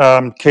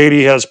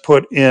 Katie has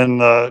put in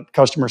the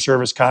customer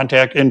service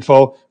contact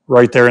info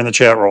right there in the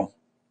chat roll.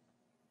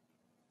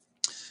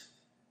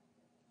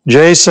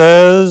 Jay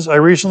says, I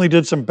recently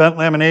did some bent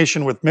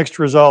lamination with mixed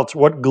results.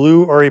 What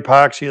glue or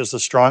epoxy is the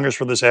strongest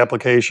for this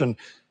application?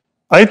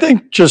 I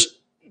think just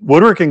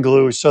woodworking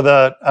glue, so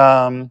that,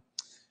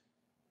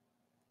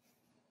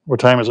 what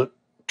time is it?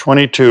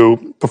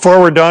 22. Before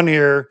we're done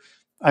here,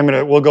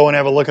 we'll go and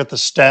have a look at the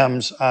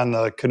stems on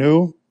the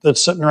canoe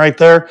that's sitting right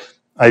there.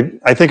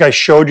 I think I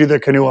showed you the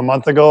canoe a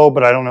month ago,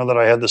 but I don't know that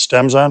I had the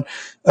stems on.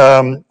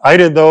 I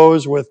did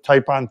those with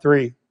Type-On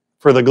 3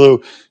 for the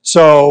glue.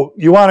 So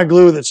you want a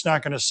glue that's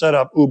not going to set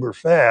up uber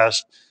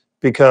fast,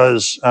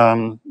 because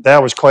that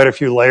was quite a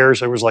few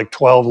layers. There was like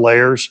 12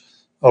 layers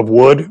of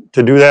wood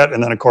to do that.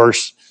 And then, of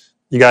course,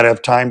 you got to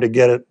have time to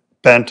get it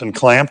bent and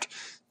clamped.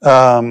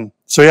 So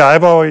yeah,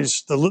 I've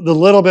always, the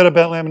little bit of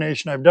bent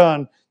lamination I've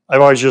done,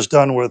 I've always just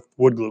done with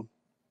wood glue.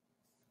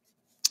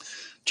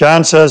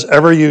 John says,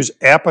 ever use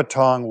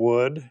Apitone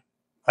wood?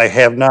 I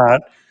have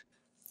not.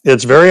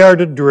 It's very hard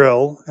to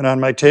drill, and on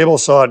my table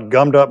saw, it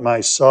gummed up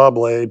my saw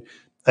blade.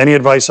 any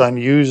advice on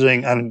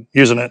using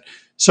it?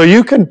 So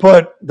you can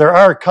there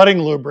are cutting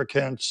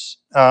lubricants.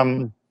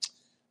 I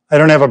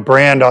don't have a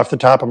brand off the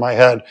top of my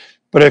head,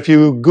 but if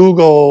you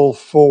Google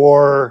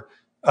for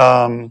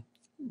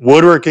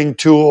woodworking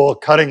tool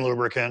cutting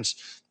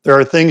lubricants, there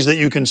are things that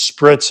you can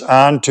spritz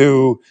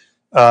onto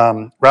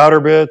router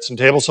bits and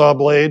table saw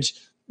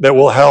blades that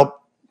will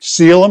help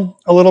seal them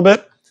a little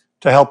bit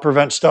to help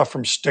prevent stuff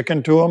from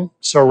sticking to them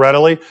so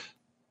readily.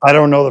 I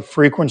don't know the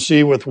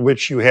frequency with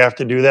which you have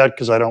to do that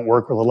because I don't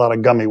work with a lot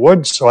of gummy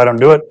wood, so I don't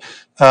do it.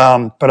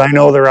 But I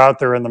know they're out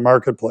there in the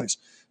marketplace.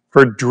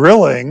 For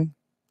drilling,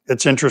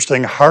 it's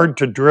interesting, hard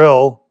to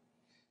drill.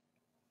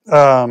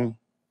 I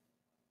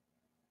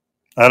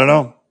don't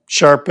know,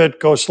 sharp bit,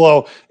 go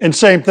slow. And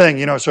same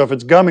thing, so if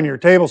it's gumming your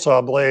table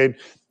saw blade,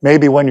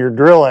 maybe when you're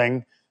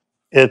drilling,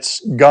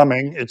 it's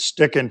gumming, it's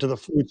sticking to the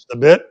flutes of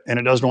the bit, and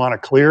it doesn't want to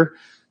clear.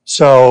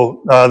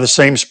 So the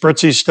same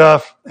spritzy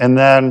stuff. And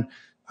then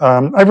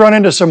I've run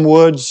into some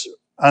woods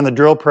on the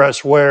drill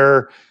press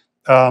where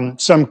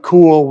some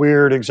cool,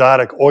 weird,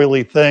 exotic,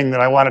 oily thing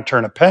that I want to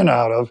turn a pen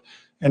out of,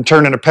 and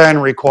turning a pen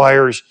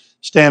requires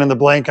standing the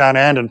blank on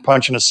end and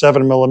punching a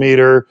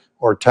 7mm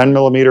or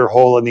 10mm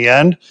hole in the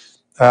end.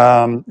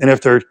 And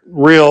if they're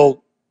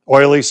real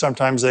oily,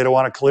 sometimes they don't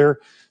want to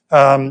clear.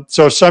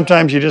 So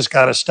sometimes you just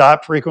got to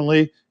stop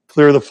frequently,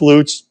 clear the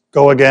flutes,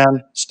 go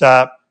again,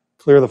 stop,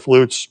 clear the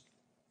flutes.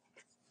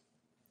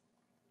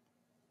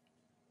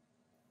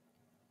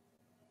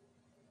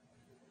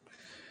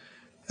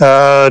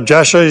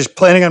 Joshua is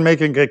planning on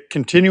making a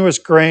continuous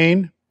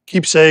grain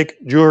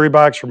keepsake jewelry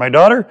box for my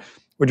daughter.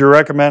 Would you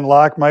recommend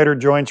lock miter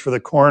joints for the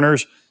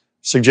corners?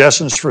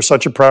 Suggestions for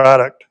such a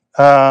product?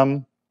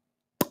 Lock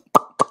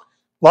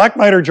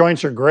miter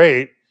joints are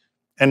great.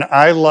 And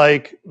I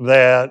like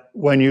that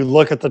when you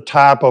look at the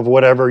top of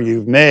whatever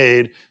you've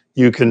made,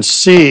 you can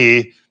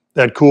see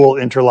that cool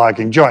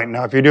interlocking joint.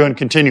 Now, if you're doing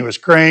continuous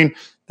grain,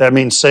 that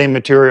means same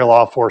material,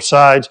 all four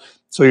sides.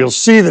 So you'll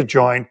see the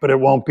joint, but it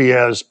won't be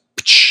as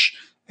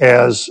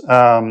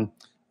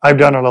I've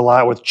done it a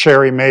lot with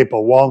cherry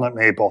maple, walnut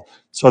maple.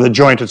 So the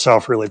joint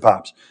itself really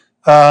pops.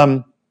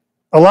 A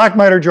lock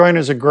miter joint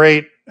is a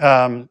great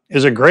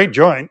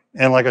joint.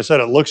 And like I said,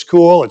 it looks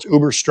cool. It's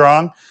uber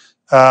strong.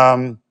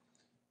 I'm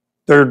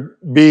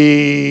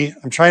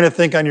trying to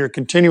think on your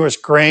continuous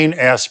grain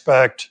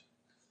aspect,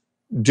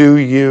 do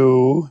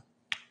you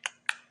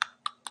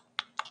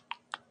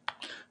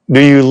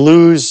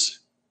lose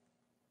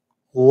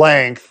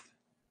length?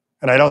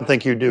 And I don't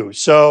think you do.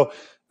 So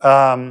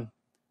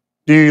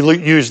do you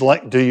lose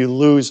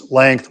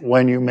length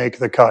when you make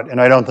the cut?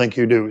 And I don't think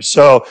you do.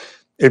 So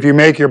if you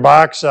make your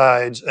box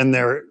sides and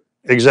they're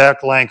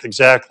exact length,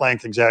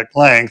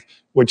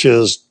 which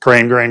is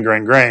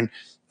grain,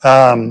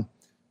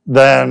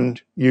 then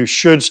you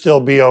should still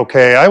be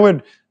okay. I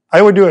would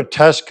do a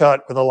test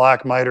cut with a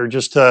lock miter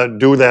just to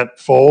do that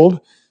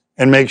fold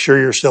and make sure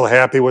you're still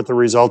happy with the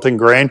resulting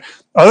grain.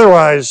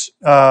 Otherwise,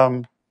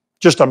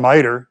 just a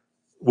miter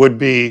would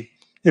be,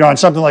 on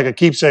something like a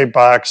keepsake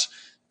box,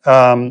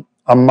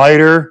 a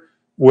miter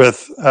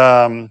with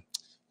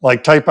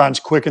like Type-On's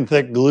quick and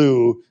thick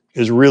glue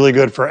is really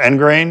good for end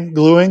grain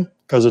gluing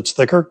because it's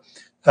thicker.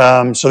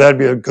 So that'd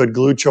be a good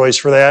glue choice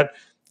for that.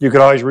 You could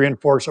always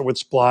reinforce it with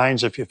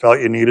splines if you felt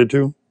you needed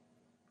to.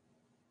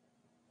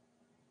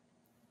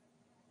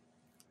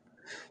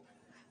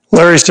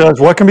 Larry says,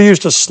 what can be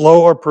used to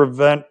slow or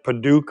prevent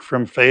padauk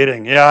from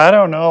fading? Yeah, I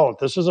don't know.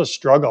 This is a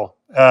struggle.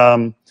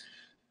 Padauk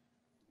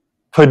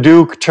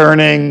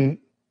turning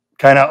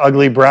kind of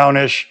ugly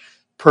brownish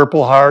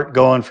purple heart,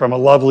 going from a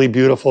lovely,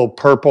 beautiful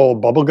purple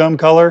bubblegum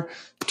color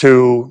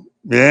to,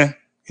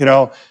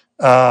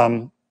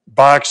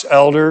 box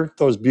elder,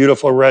 those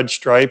beautiful red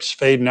stripes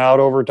fading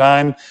out over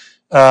time.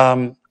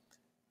 I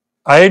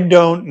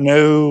don't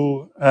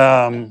know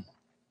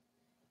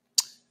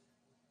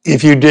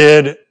if you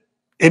did,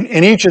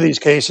 in each of these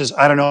cases,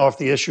 I don't know if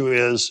the issue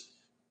is,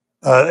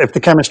 if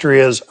the chemistry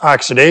is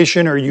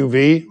oxidation or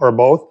UV or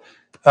both.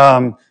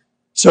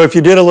 So if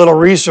you did a little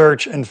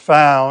research and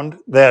found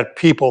that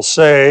people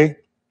say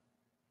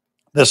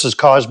this is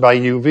caused by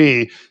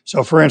UV.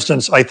 So for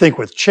instance, I think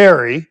with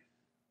cherry,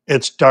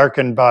 it's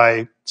darkened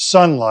by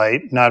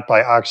sunlight, not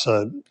by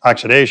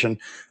oxidation.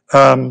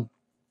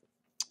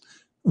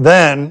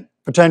 Then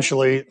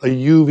potentially a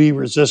UV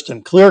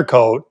resistant clear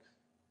coat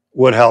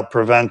would help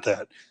prevent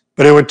that.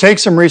 But it would take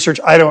some research.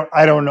 I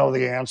don't know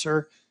the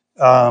answer.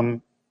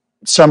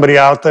 Somebody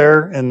out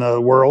there in the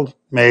world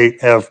may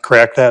have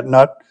cracked that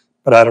nut,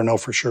 but I don't know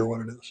for sure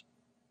what it is.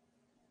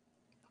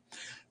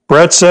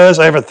 Brett says,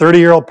 I have a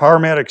 30-year-old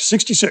Powermatic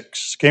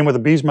 66. Came with a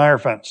Biesmeyer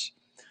fence.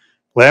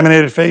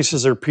 Laminated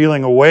faces are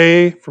peeling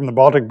away from the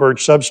Baltic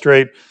birch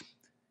substrate.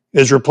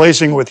 Is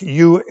replacing with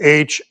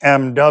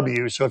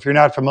UHMW. So if you're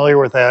not familiar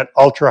with that,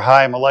 ultra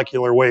high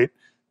molecular weight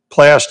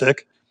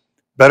plastic.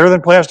 Better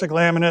than plastic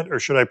laminate, or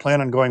should I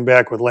plan on going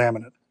back with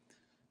laminate?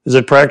 Is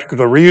it practical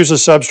to reuse the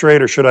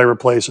substrate, or should I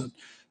replace it?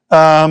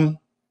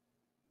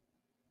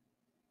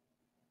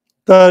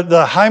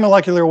 The high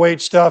molecular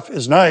weight stuff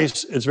is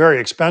nice. It's very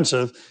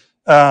expensive.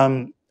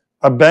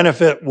 a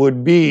benefit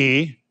would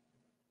be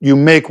you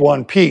make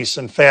one piece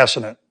and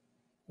fasten it,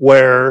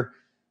 where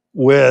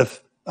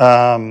with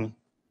some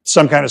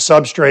kind of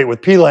substrate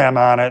with P-lam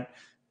on it,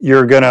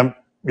 you're gonna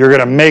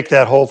make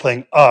that whole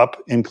thing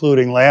up,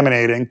 including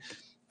laminating,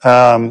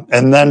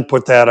 and then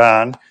put that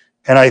on.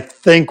 And I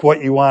think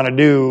what you want to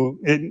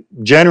do,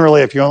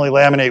 generally, if you only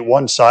laminate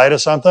one side of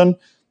something,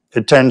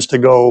 it tends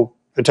to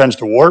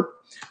warp.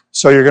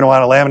 So you're going to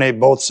want to laminate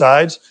both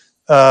sides.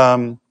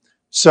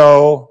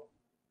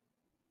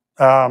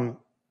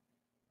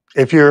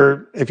 If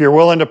you're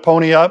willing to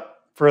pony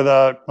up for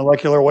the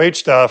molecular weight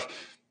stuff,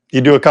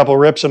 you do a couple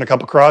rips and a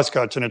couple cross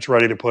cuts, and it's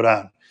ready to put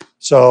on.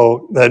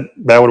 So that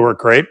would work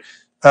great.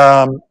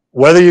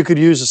 Whether you could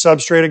use a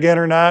substrate again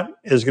or not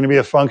is going to be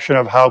a function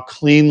of how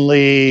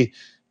cleanly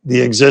the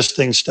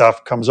existing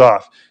stuff comes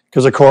off.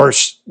 Because, of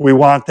course, we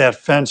want that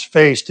fence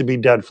face to be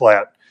dead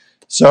flat.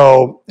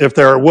 So if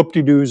there are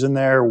whoop-de-doos in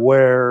there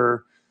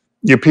where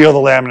you peel the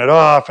laminate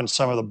off and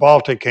some of the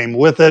Baltic came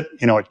with it,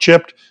 it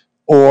chipped,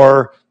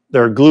 or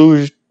there are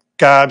glue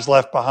gobs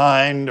left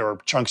behind or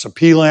chunks of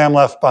P-lam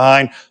left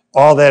behind,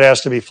 all that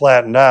has to be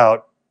flattened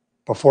out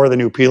before the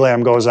new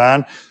P-lam goes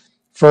on.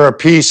 For a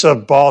piece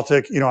of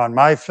Baltic, on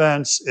my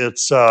fence,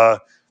 it's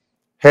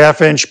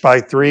 1/2 inch by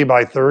 3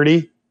 by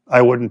 30.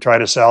 I wouldn't try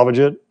to salvage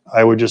it.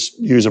 I would just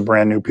use a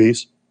brand new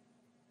piece.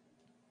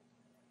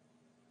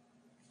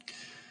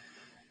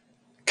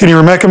 Can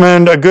you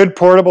recommend a good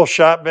portable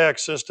shop vac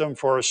system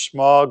for a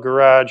small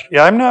garage?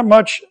 Yeah, I'm not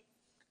much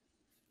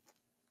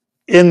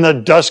in the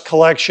dust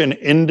collection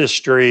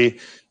industry.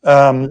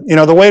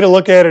 The way to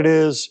look at it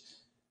is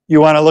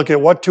you want to look at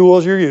what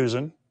tools you're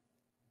using,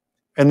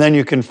 and then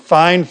you can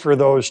find for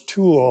those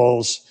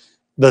tools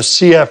the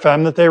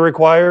CFM that they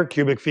require,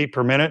 cubic feet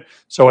per minute.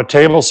 So a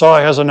table saw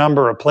has a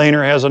number, a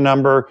planer has a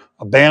number,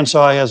 a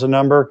bandsaw has a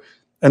number,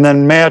 and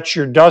then match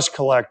your dust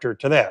collector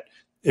to that.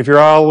 If you're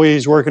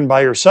always working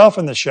by yourself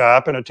in the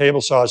shop and a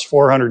table saw is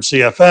 400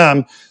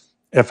 CFM,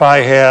 if I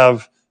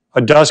have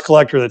a dust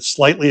collector that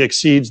slightly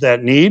exceeds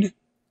that need,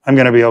 I'm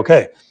going to be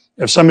okay.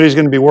 If somebody's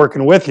going to be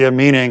working with you,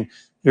 meaning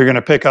you're going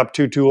to pick up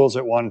 2 tools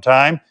at one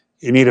time,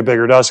 you need a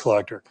bigger dust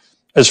collector.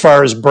 As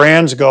far as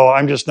brands go,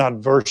 I'm just not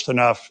versed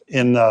enough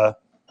in the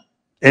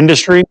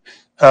industry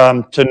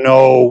to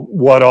know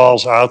what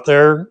all's out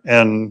there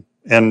and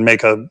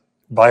make a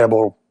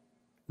viable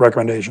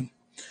recommendation.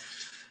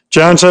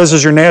 John says,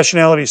 is your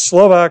nationality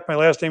Slovak? My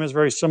last name is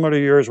very similar to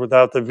yours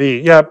without the V.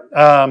 Yep.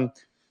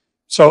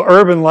 So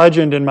urban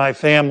legend in my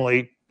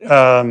family,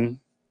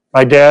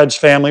 my dad's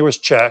family was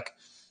Czech,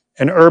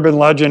 and urban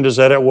legend is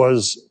that it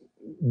was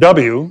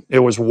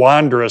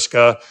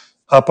Wondriska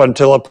up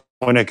until a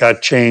point it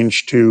got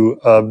changed to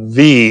a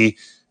V,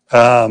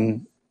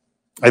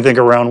 I think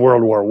around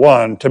World War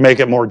I, to make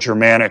it more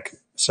Germanic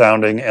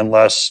sounding and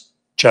less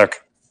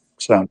Czech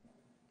sound.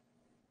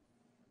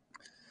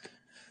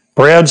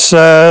 Brad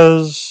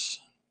says,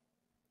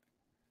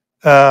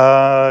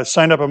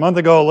 signed up a month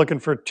ago looking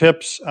for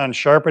tips on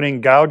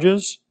sharpening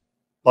gouges,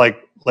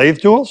 like lathe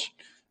tools.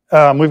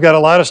 We've got a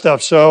lot of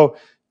stuff. So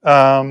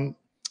always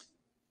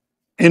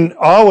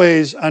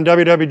on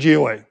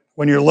WWGOA,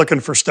 when you're looking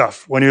for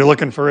stuff, when you're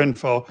looking for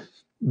info,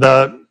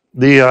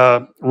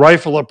 the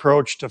rifle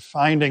approach to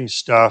finding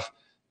stuff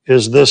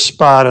is this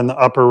spot in the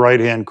upper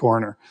right-hand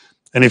corner.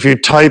 And if you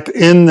type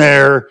in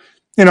there,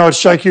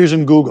 it's like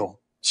using Google.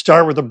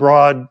 Start with a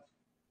broad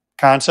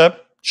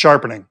concept,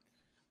 sharpening.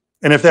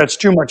 And if that's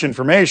too much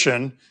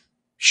information,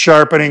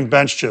 sharpening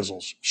bench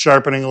chisels,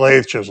 sharpening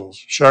lathe chisels,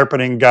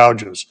 sharpening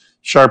gouges,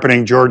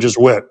 sharpening George's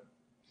wit.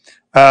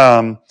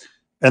 And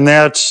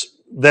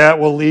that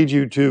will lead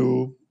you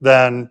to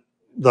then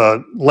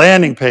the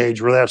landing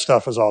page where that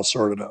stuff is all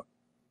sorted out.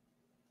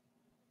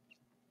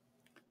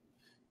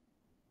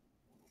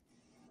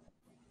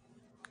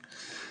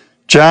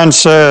 John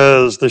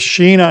says, the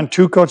sheen on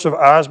 2 coats of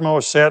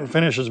Osmo satin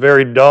finish is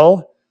very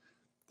dull.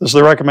 This is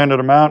the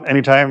recommended amount.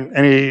 Any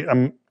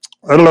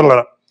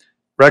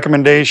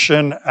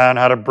recommendation on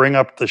how to bring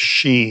up the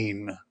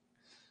sheen.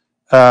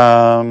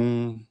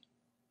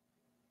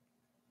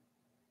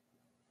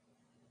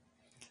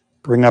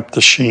 Bring up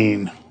the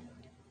sheen.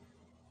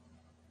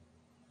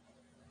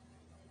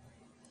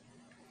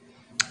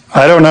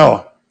 I don't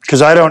know,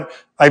 because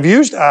I've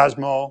used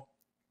Osmo.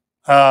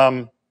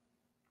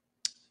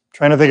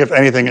 Trying to think if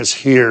anything is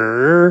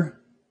here.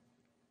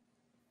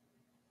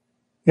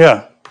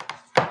 Yeah.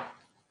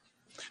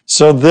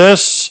 So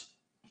this,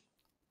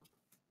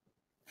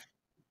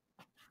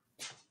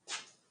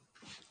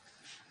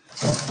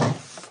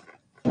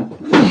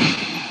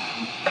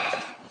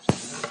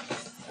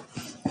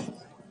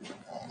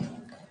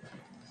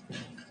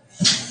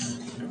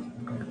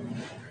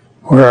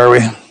 where are we?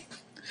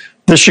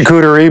 This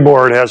charcuterie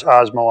board has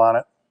Osmo on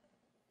it.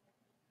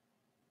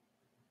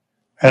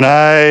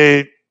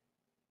 And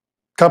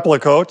couple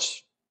of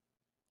coats.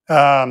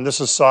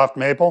 This is soft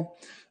maple.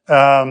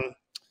 And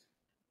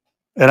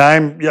I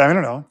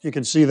don't know, you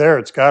can see there,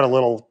 it's got a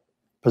little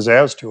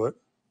pizzazz to it.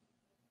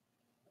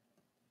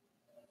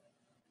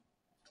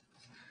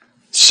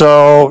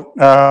 So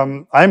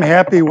I'm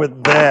happy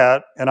with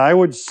that, and I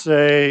would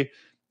say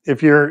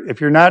if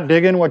you're not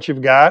digging what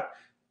you've got,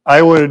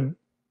 I would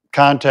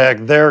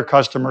contact their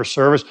customer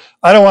service.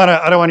 I don't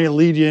want to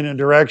lead you in a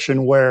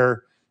direction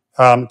where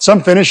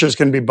some finishes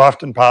can be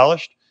buffed and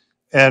polished,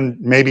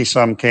 and maybe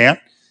some can't.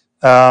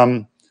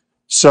 Um,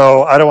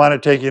 so I don't want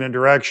to take you in a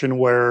direction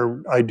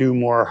where I do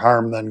more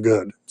harm than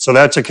good. So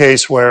that's a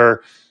case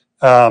where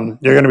you're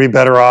going to be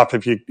better off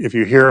if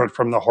you hear it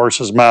from the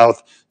horse's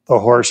mouth. The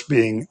horse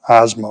being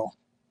Osmo.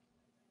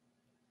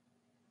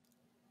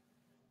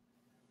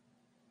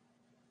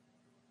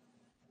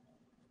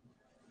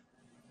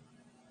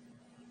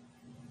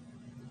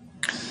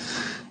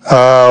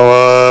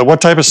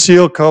 What type of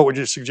seal coat would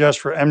you suggest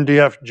for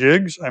MDF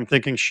jigs? I'm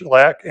thinking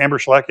shellac, amber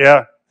shellac.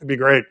 Yeah, it'd be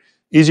great.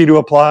 Easy to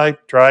apply,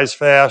 dries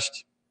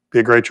fast. Be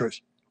a great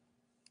choice.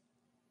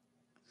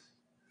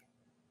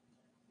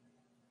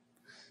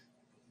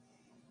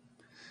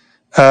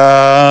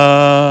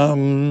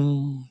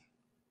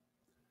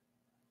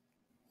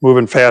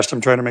 Moving fast.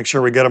 I'm trying to make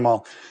sure we get them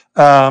all.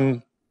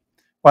 Want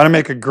to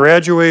make a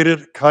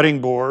graduated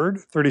cutting board,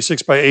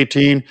 36 by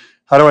 18.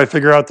 How do I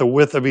figure out the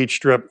width of each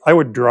strip? I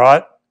would draw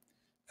it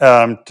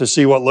to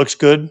see what looks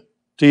good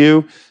to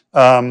you.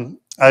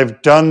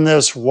 I've done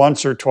this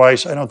once or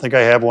twice. I don't think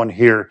I have one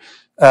here.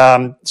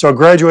 So a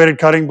graduated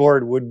cutting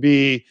board would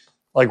be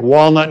like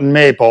walnut and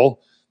maple,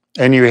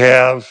 and you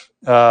have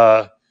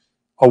a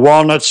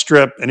walnut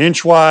strip 1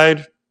 inch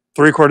wide,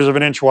 3/4 of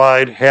an inch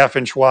wide, 1/2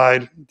 inch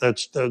wide.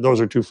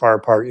 Those are too far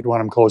apart. You'd want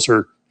them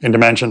closer in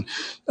dimension.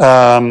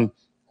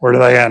 Where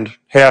did I end?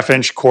 1/2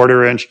 inch,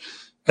 1/4 inch.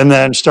 And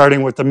then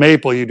starting with the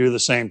maple, you do the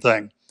same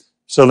thing.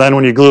 So then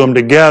when you glue them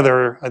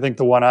together, I think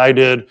the one I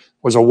did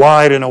was a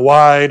wide and a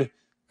wide,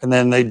 and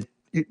then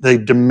they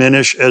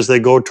diminish as they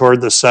go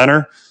toward the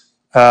center.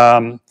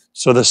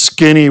 So the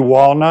skinny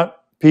walnut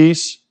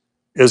piece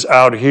is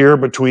out here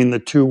between the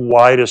two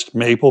widest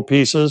maple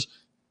pieces.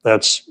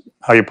 That's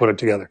how you put it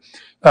together.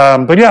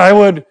 But yeah, I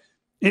would,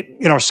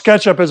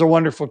 SketchUp is a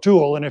wonderful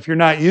tool, and if you're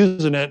not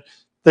using it,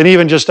 then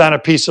even just on a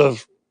piece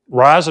of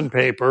rosin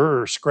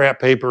paper or scrap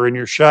paper in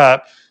your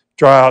shop,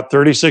 draw out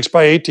 36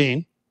 by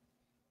 18,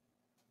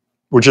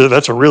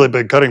 that's a really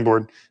big cutting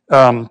board.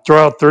 Draw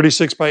out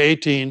 36 by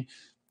 18,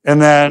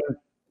 and then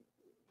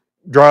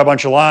draw a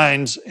bunch of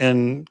lines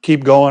and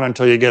keep going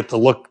until you get the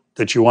look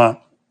that you want.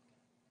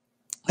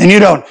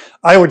 And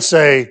I would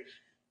say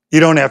you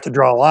don't have to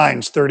draw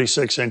lines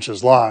 36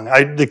 inches long.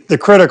 The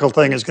critical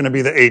thing is going to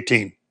be the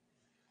 18.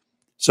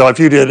 So if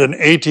you did an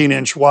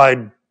 18-inch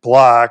wide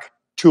block,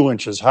 2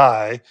 inches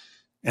high,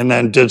 and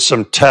then did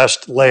some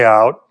test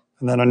layout,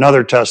 and then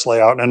another test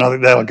layout, and another,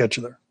 that'll get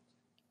you there.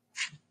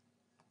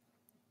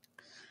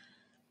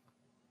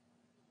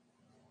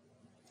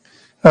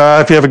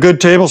 If you have a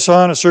good table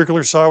saw and a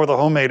circular saw with a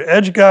homemade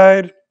edge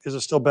guide, is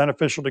it still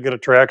beneficial to get a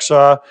track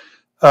saw?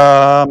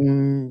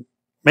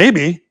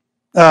 Maybe.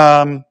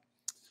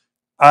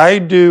 I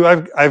do.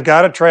 I've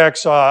got a track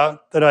saw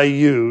that I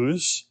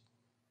use,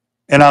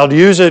 and I'll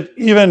use it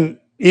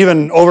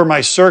even over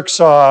my circ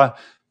saw.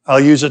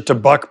 I'll use it to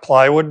buck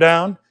plywood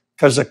down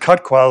because the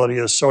cut quality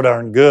is so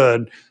darn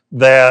good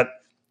that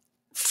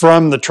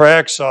from the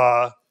track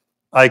saw,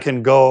 I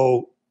can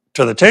go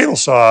to the table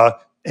saw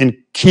and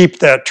keep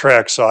that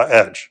track saw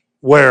edge.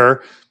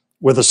 Where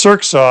with a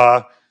circ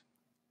saw,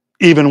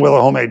 even with a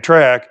homemade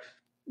track,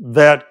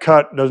 that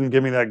cut doesn't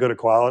give me that good a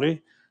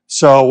quality.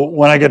 So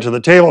when I get to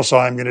the table saw,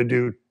 I'm going to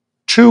do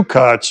 2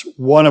 cuts,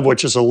 one of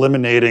which is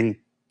eliminating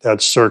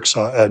that circ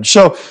saw edge.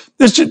 So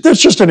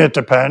it's just an it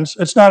depends.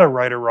 It's not a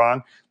right or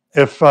wrong.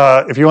 If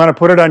you want to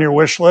put it on your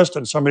wish list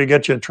and somebody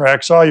gets you a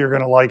track saw, you're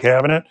going to like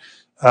having it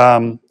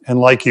and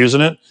like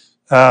using it.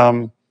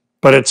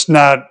 But it's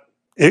not,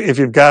 if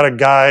you've got a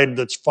guide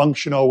that's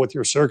functional with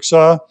your circ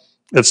saw,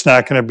 it's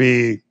not going to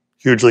be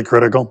hugely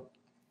critical.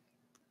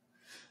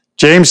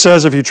 James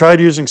says, if you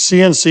tried using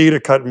CNC to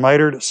cut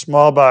mitered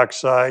small box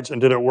sides and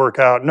did it work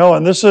out? No,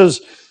 and this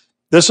is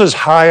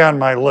high on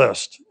my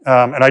list,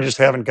 and I just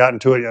haven't gotten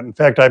to it yet. In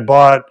fact, I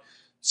bought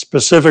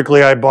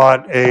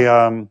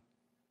a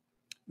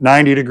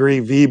 90-degree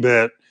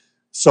V-bit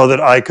so that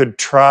I could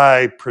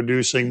try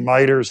producing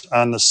miters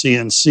on the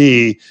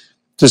CNC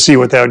to see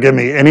what that would give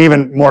me. And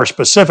even more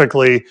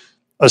specifically,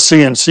 a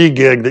CNC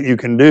gig that you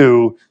can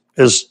do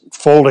is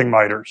folding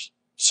miters.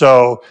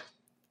 So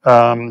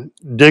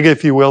dig,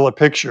 if you will, a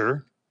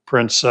picture,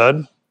 Prince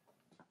said.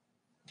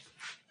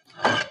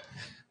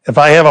 If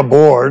I have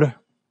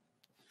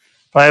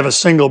a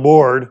single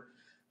board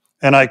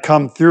and I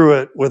come through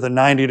it with a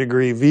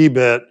 90-degree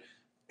V-bit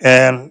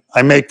and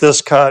I make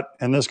this cut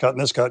and this cut and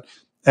this cut,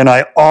 and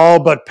I all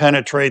but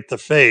penetrate the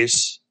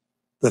face,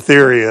 the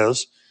theory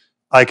is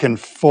I can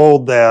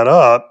fold that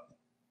up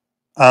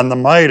on the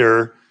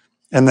miter,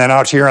 and then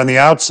out here on the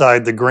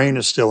outside, the grain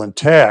is still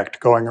intact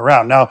going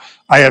around. Now,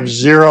 I have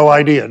zero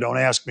idea. Don't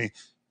ask me.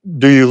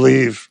 Do you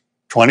leave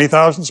 20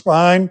 thousandths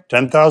behind,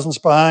 10 thousandths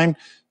behind?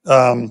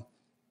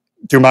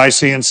 Do my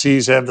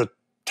CNCs have the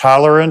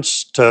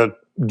tolerance to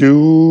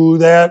do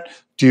that?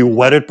 Do you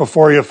wet it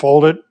before you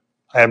fold it?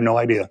 I have no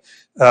idea.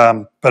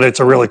 But it's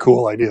a really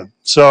cool idea.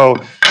 So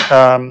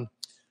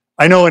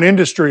I know in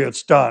industry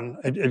it's done.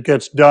 It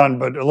gets done,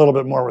 but a little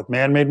bit more with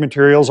man-made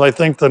materials, I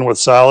think, than with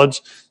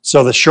solids.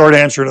 So the short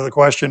answer to the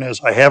question is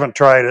I haven't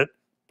tried it,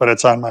 but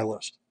it's on my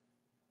list.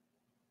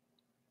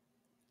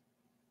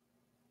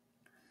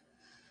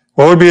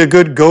 What would be a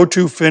good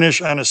go-to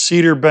finish on a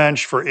cedar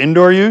bench for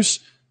indoor use?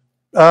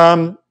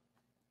 Probably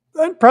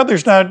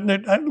there's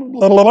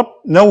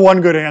no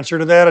one good answer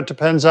to that. It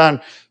depends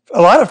on,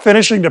 a lot of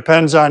finishing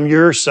depends on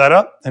your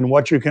setup and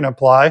what you can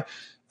apply.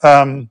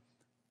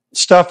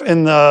 Stuff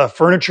in the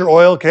furniture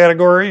oil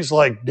categories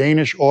like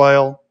Danish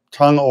oil,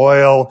 tung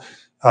oil,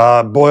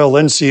 boil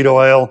linseed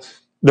oil,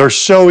 they're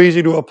so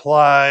easy to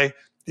apply.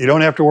 You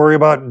don't have to worry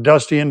about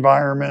dusty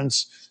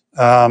environments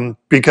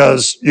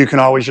because you can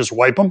always just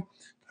wipe them.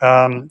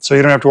 So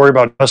you don't have to worry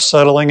about dust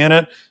settling in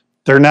it.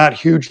 They're not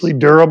hugely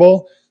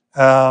durable.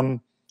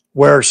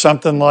 Where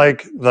something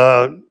like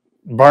the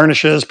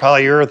varnishes,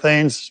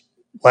 polyurethanes,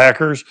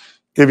 lacquers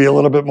give you a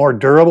little bit more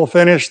durable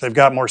finish. They've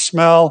got more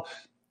smell.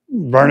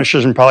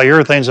 Varnishes and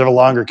polyurethanes have a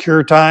longer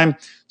cure time,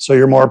 so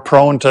you're more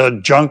prone to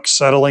junk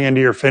settling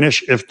into your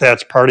finish if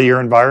that's part of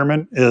your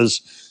environment.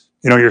 Is,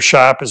 you know, your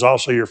shop is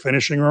also your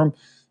finishing room.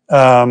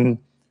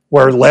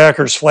 Where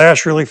lacquers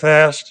flash really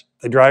fast,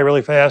 they dry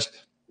really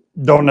fast,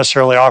 don't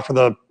necessarily offer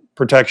the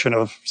protection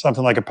of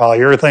something like a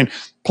polyurethane.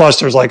 Plus,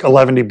 there's like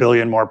 11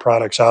 billion more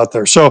products out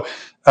there. So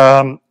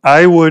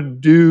I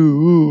would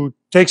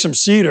take some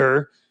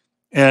cedar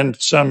and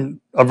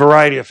a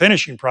variety of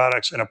finishing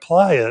products and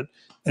apply it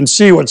and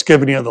see what's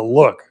giving you the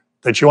look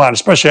that you want,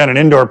 especially on an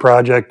indoor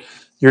project.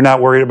 You're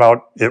not worried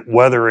about it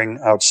weathering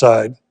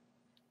outside.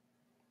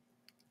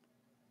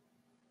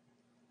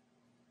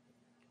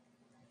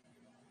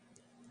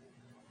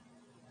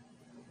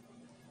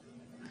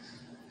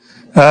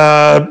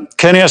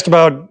 Ken asked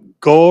about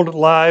gold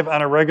live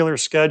on a regular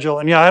schedule.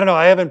 And yeah, I don't know.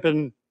 I haven't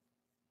been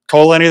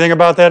told anything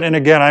about that. And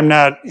again, I'm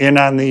not in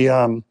on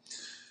the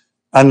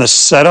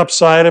setup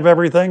side of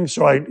everything.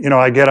 So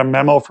I get a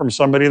memo from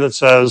somebody that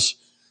says,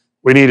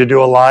 we need to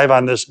do a live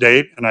on this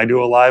date. And I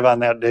do a live on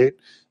that date.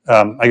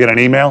 I get an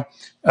email.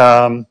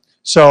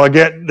 So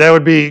again,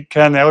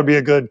 Ken, that would be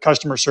a good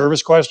customer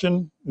service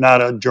question,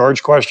 not a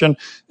George question.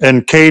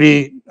 And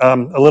Katie, a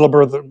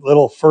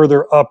little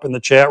further up in the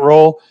chat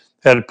roll,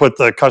 had put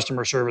the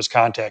customer service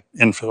contact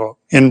info.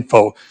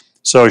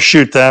 So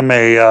shoot them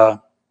an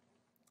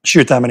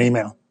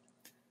email.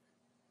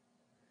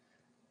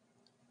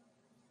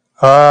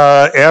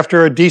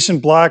 After a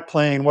decent block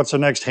plane, what's the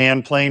next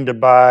hand plane to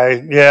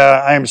buy?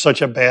 Yeah, I am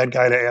such a bad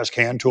guy to ask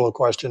hand tool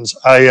questions.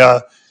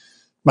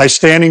 My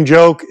standing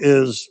joke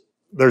is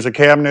there's a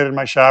cabinet in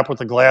my shop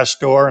with a glass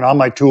door and all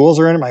my tools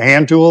are in it, my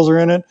hand tools are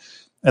in it,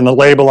 and the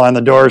label on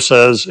the door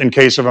says, in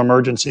case of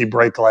emergency,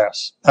 break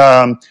glass.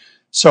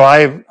 So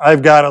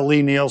I've got a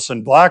Lee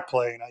Nielsen block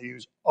plane I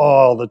use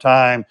all the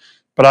time,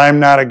 but I'm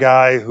not a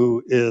guy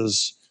who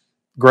is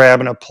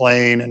grabbing a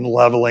plane and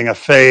leveling a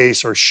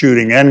face or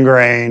shooting end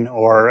grain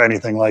or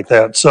anything like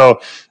that.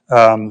 So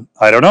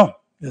I don't know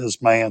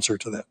is my answer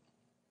to that.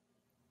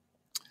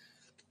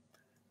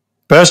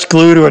 Best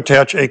glue to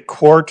attach a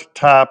quart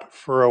top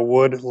for a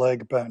wood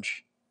leg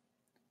bench.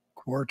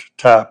 Quart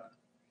top.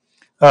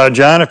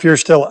 John, if you're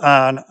still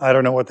on, I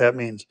don't know what that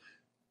means.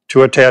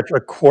 To attach a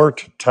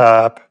quart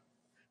top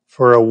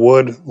for a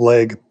wood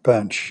leg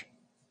bench.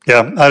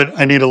 Yeah,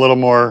 I need a little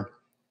more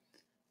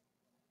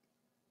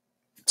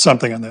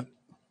something on that.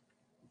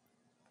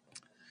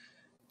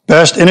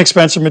 Best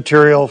inexpensive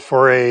material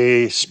for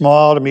a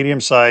small to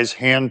medium-sized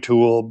hand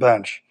tool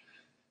bench.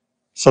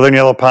 Southern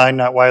yellow pine,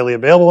 not widely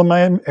available in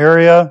my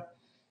area.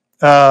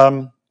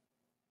 Well,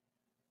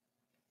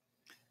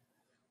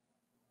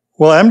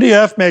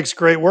 MDF makes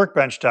great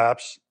workbench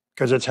tops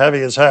because it's heavy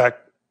as heck.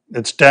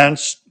 It's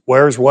dense,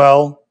 wears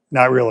well,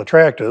 not real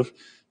attractive,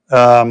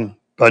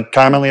 but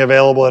commonly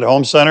available at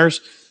home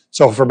centers.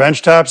 So for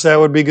bench tops, that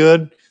would be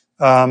good.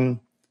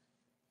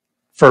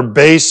 For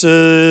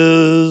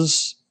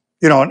bases,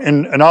 you know,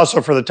 and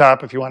also for the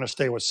top, if you want to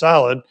stay with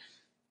solid,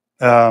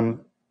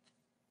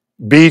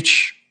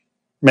 beech,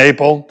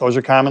 maple, those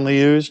are commonly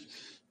used.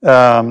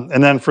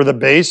 And then for the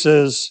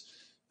bases,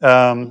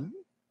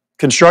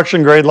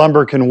 construction grade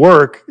lumber can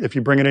work if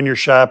you bring it in your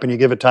shop and you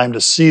give it time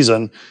to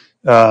season.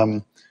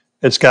 You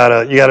got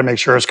to make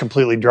sure it's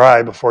completely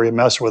dry before you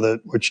mess with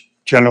it, which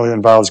generally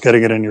involves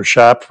getting it in your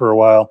shop for a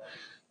while.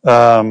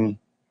 But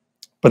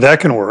that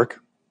can work.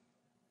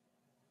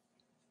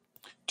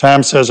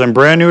 Tom says, I'm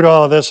brand new to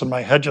all of this and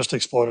my head just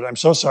exploded. I'm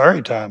so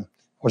sorry, Tom.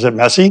 Was it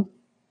messy?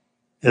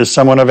 Is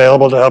someone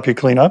available to help you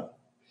clean up?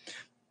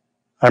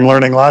 I'm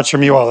learning lots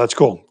from you all. That's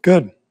cool.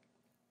 Good.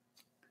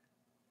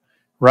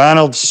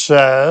 Ronald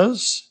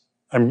says,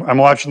 I'm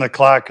watching the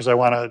clock because I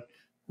want to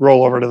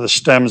roll over to the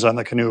stems on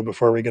the canoe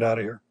before we get out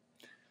of here.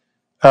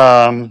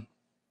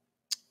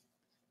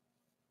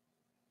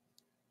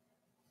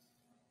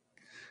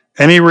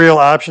 Any real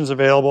options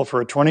available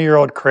for a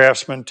 20-year-old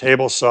Craftsman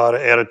table saw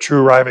to add a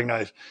true riving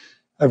knife?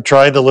 I've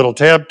tried the little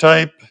tab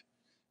type,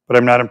 but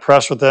I'm not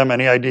impressed with them.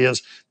 Any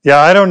ideas? Yeah,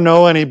 I don't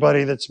know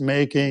anybody that's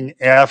making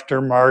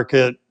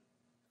aftermarket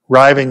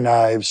riving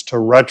knives to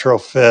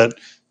retrofit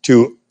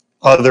to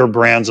other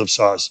brands of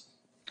saws.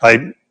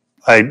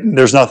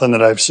 There's nothing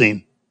that I've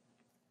seen.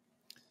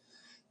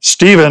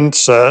 Steven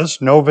says,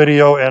 no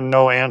video and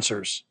no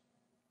answers.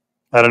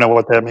 I don't know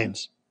what that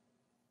means.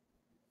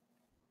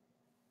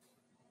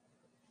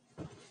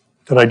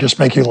 Did I just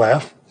make you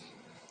laugh?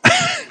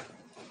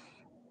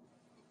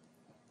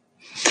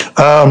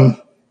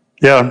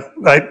 Yeah,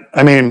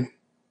 I mean,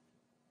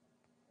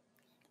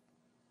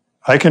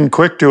 I can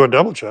quick do a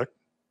double check.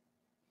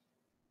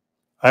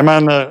 I'm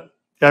on the,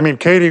 I mean,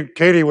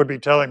 Katie would be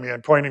telling me,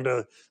 I'm pointing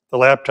to the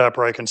laptop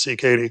where I can see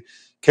Katie.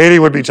 Katie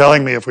would be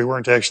telling me if we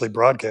weren't actually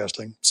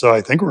broadcasting. So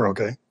I think we're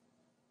okay.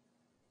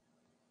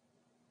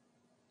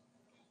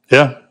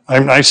 Yeah,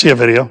 I see a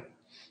video.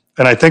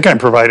 And I think I'm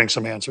providing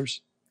some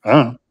answers. I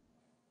don't know.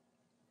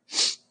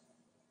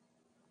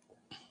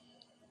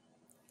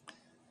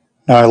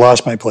 Now I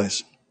lost my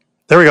place.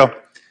 There we go.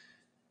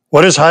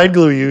 What is hide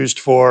glue used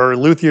for?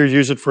 Luthiers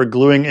use it for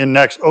gluing in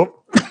necks.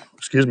 Oh,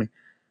 excuse me.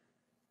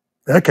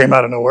 That came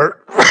out of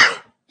nowhere.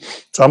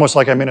 It's almost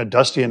like I'm in a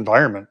dusty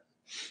environment.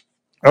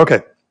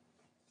 Okay.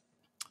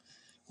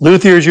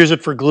 Luthiers use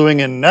it for gluing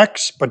in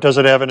necks, but does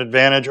it have an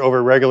advantage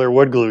over regular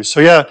wood glue?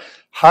 So yeah,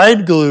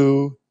 hide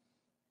glue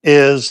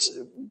is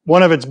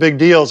one of its big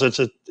deals.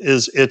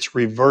 It's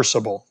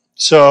reversible.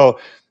 So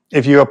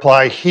if you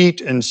apply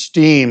heat and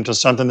steam to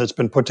something that's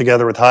been put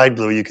together with hide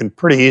glue, you can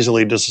pretty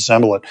easily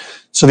disassemble it.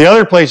 So the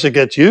other place it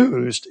gets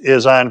used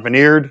is on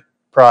veneered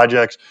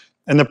projects.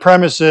 And the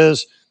premise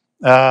is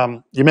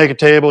you make a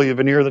table, you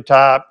veneer the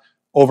top.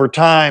 Over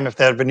time, if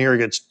that veneer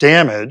gets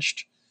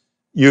damaged,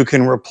 you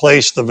can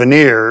replace the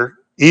veneer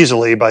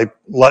easily by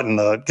getting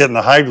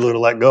the hide glue to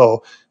let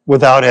go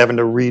without having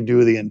to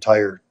redo the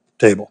entire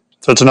table.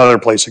 So it's another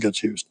place it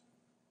gets used.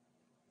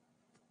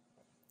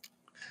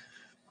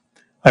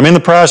 I'm in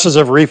the process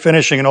of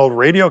refinishing an old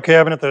radio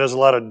cabinet that has a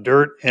lot of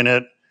dirt in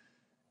it.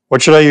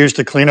 What should I use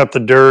to clean up the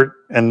dirt?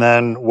 And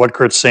then what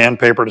grit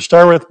sandpaper to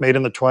start with? Made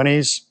in the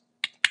 20s.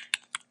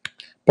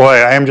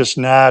 Boy, I'm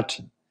not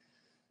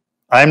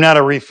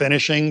a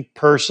refinishing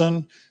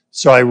person,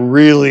 so I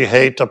really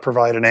hate to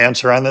provide an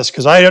answer on this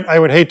because I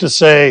would hate to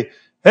say,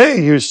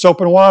 hey, use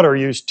soap and water,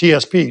 use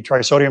TSP,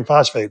 trisodium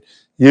phosphate,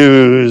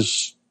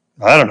 use,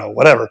 I don't know,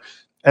 whatever.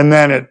 And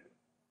then it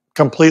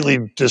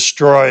completely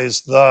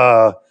destroys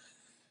the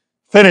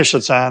finish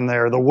that's on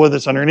there, the wood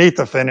that's underneath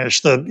the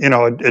finish,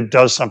 it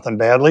does something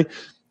badly.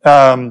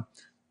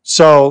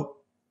 So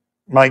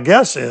my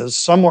guess is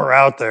somewhere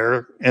out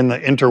there in the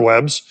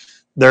interwebs,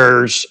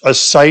 there's a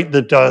site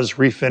that does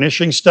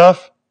refinishing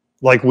stuff,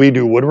 like we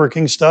do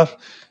woodworking stuff.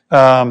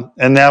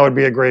 And that would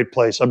be a great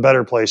place, a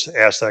better place to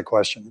ask that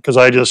question. Because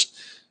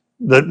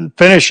the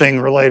finishing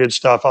related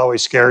stuff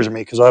always scares me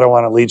because I don't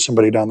want to lead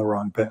somebody down the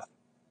wrong path.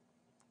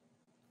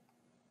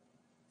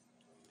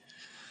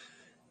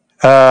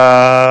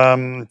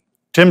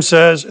 Tim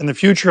says, in the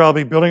future, I'll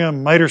be building a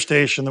miter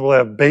station that will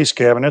have base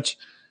cabinets.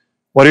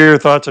 What are your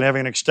thoughts on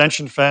having an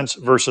extension fence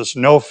versus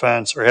no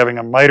fence, or having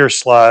a miter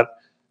slot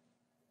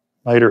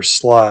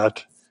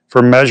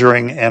for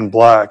measuring and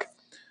block?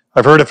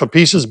 I've heard if a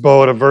piece is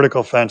bowed, a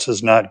vertical fence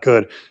is not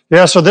good.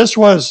 Yeah, so this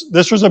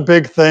was a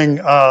big thing.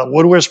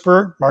 Wood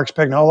Whisperer, Mark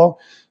Spagnolo,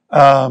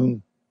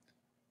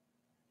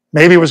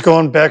 maybe it was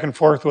going back and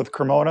forth with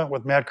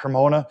Matt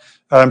Cremona.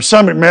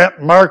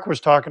 Mark was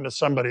talking to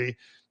somebody,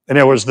 and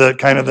it was the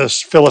kind of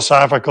this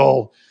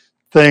philosophical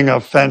thing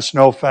of fence,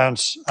 no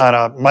fence on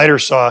a miter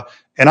saw.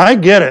 And I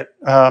get it.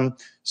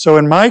 So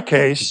in my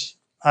case,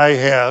 I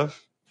have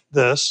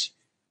this.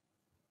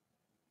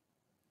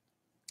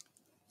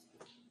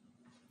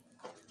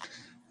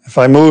 If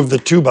I move the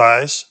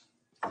 2x,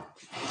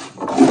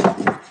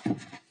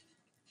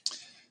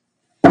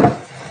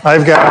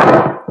 I've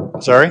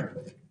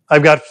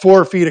got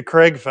 4 feet of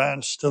Craig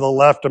fence to the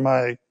left of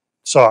my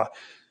saw.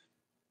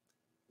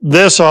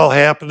 This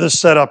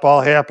setup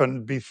all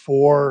happened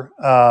before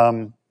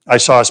I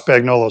saw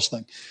Spagnolo's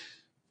thing.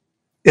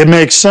 It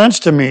makes sense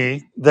to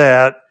me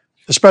that,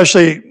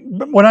 especially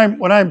when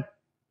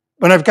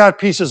I've got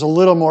pieces a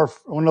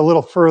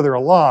little further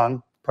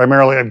along,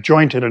 primarily I've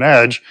jointed an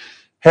edge,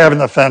 having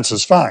the fence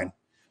is fine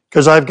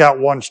because I've got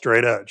one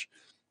straight edge.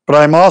 But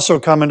I'm also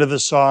coming to the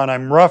saw and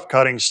I'm rough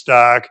cutting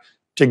stock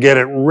to get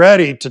it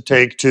ready to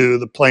take to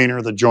the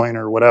planer, the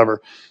joiner,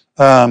 whatever.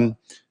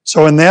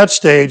 So in that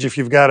stage, if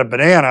you've got a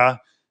banana,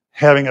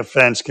 having a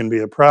fence can be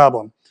a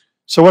problem.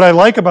 So what I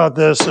like about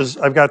this is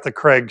I've got the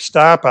Craig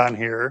stop on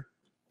here,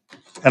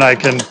 and I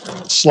can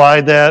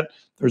slide that.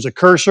 There's a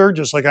cursor,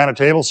 just like on a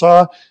table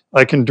saw.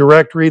 I can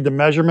direct read the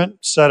measurement,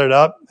 set it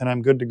up, and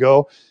I'm good to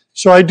go.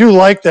 So I do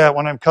like that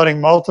when I'm cutting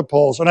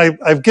multiples, and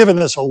I've given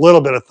this a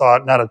little bit of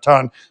thought, not a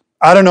ton.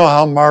 I don't know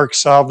how Mark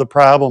solved the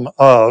problem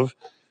of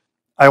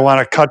I want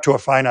to cut to a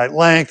finite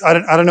length. I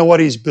don't know what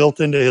he's built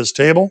into his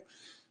table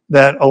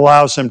that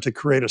allows him to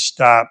create a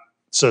stop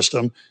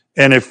system.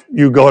 And if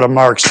you go to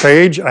Mark's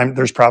page,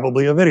 there's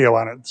probably a video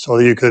on it, so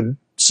you could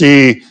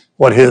see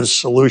what his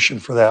solution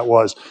for that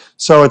was.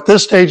 So at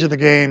this stage of the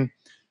game,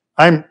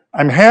 I'm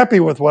happy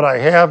with what I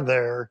have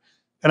there,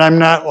 and I'm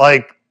not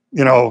like,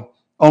 you know,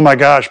 oh my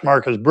gosh,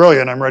 Mark is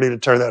brilliant, I'm ready to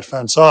tear that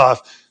fence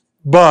off.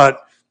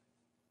 But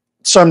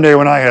someday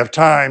when I have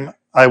time,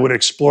 I would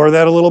explore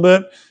that a little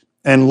bit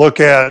and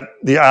look at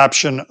the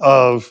option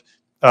of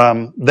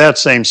that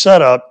same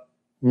setup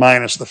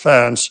minus the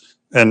fence,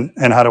 and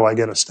how do I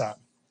get a stop.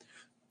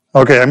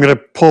 Okay, I'm going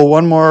to pull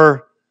one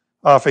more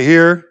off of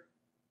here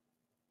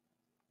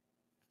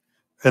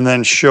and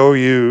then show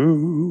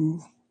you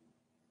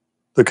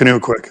the canoe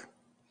quick.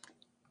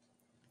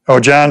 Oh,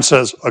 John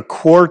says a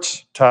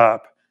quartz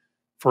top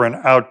for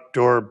an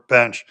outdoor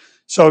bench.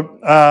 So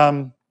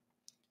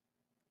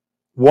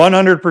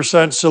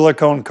 100%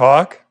 silicone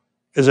caulk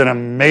is an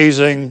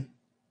amazing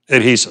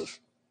adhesive.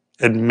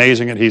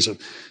 Amazing adhesive.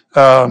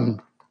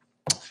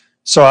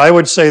 So I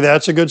would say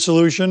that's a good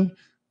solution.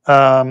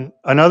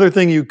 Another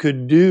thing you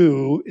could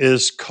do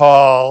is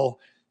call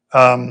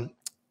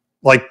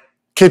like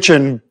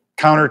kitchen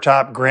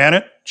countertop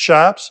granite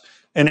shops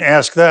and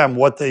ask them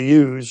what they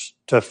use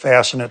to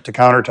fasten it to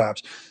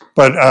countertops.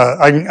 But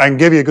I can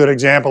give you a good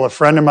example. A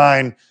friend of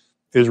mine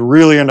is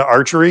really into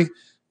archery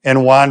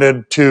and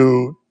wanted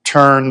to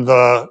turn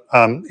the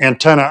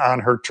antenna on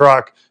her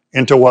truck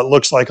into what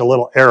looks like a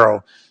little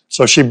arrow.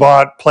 So she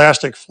bought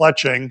plastic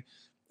fletching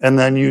and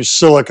then used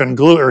silicone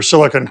glue or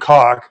silicone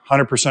caulk,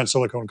 100%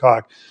 silicone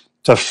caulk,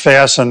 to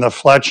fasten the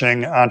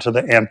fletching onto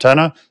the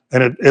antenna.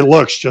 And it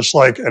looks just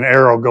like an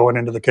arrow going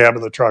into the cab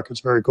of the truck.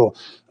 It's very cool.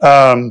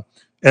 And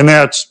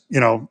that's, you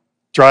know,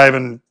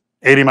 driving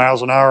 80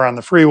 miles an hour on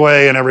the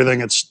freeway and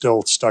everything, it's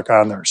still stuck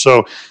on there.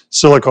 So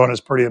silicone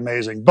is pretty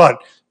amazing. But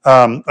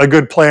a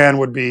good plan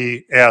would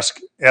be ask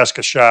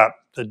a shop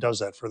that does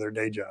that for their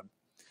day job.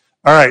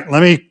 All right,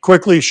 let me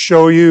quickly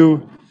show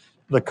you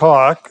the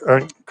caulk.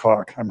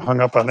 I'm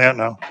hung up on that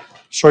now.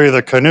 Show you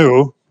the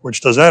canoe,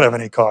 which does not have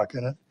any caulk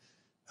in it.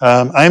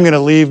 I'm going to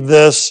leave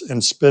this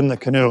and spin the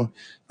canoe.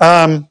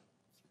 And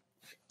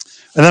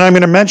then I'm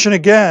going to mention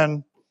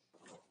again,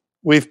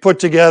 we've put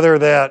together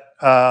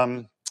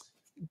that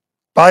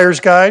buyer's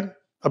guide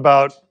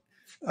about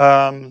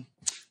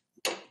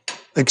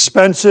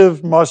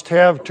expensive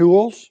must-have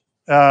tools.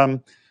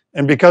 And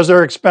because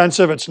they're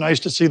expensive, it's nice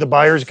to see the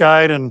buyer's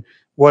guide and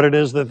what it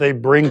is that they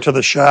bring to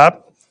the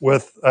shop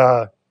with,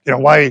 you know,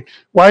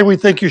 why we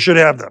think you should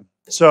have them.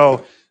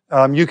 So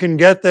you can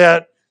get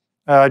that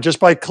just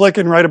by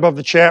clicking right above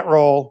the chat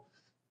roll,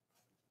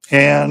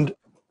 and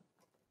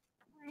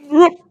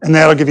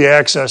that'll give you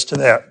access to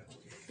that.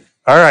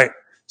 All right.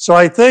 So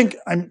I think,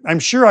 I'm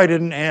sure I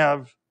didn't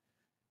have,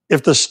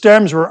 if the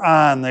stems were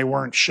on, they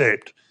weren't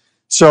shaped.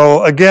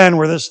 So again,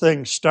 where this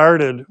thing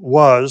started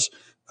was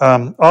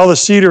all the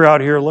cedar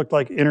out here looked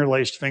like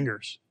interlaced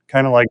fingers,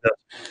 kind of like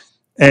this.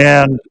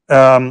 And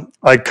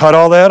I cut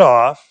all that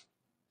off.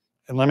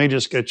 And let me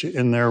just get you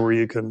in there where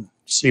you can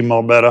see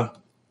mo better.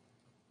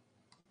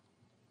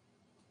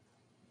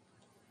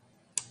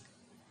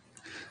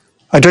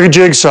 I took a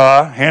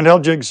jigsaw,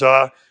 handheld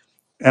jigsaw,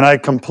 and I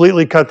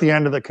completely cut the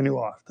end of the canoe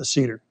off, the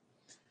cedar.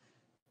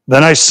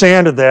 Then I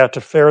sanded that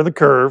to fair the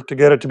curve, to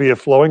get it to be a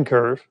flowing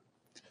curve.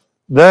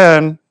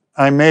 Then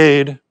I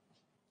made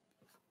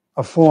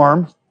a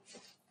form.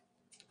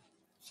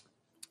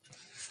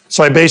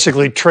 So I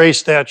basically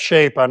traced that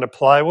shape onto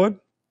plywood,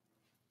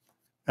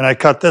 and I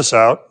cut this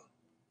out.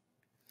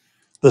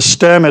 The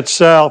stem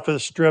itself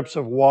is strips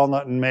of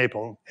walnut and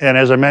maple. And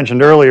as I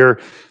mentioned earlier,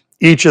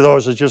 each of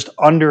those is just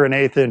under an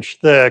 1/8 inch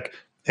thick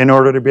in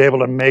order to be able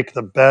to make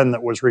the bend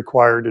that was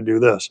required to do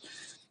this.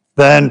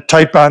 Then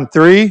Titebond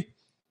 3,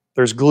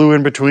 there's glue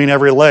in between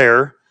every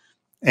layer,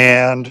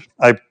 and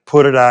I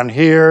put it on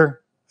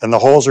here, and the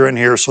holes are in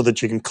here so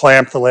that you can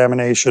clamp the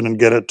lamination and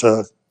get it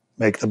to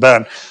make the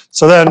bend.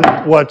 So then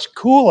what's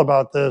cool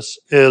about this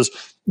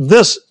is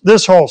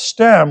this whole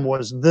stem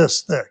was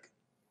this thick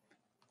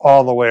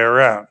all the way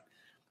around.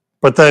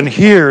 But then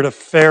here, to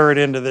fair it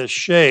into this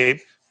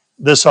shape,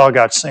 this all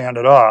got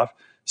sanded off.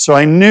 So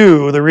I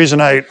knew the reason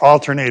I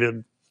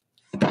alternated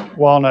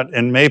walnut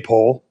and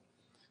maple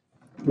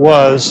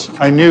was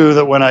I knew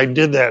that when I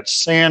did that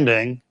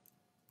sanding,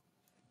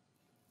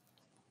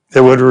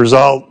 it would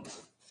result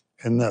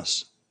in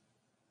this.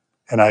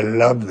 And I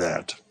love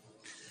that.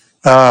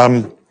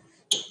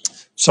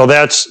 So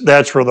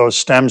that's where those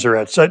stems are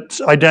at. So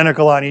it's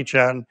identical on each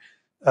end.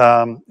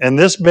 And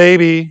this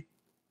baby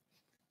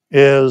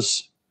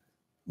is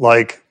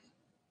like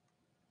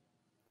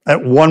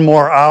at one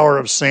more hour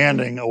of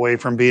sanding away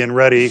from being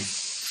ready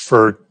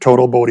for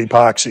total boat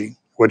epoxy,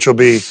 which will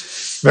be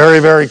very,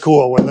 very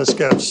cool when this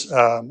gets,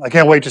 I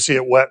can't wait to see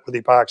it wet with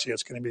epoxy.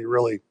 It's going to be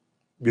really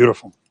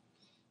beautiful.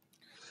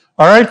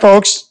 All right,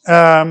 folks,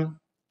 going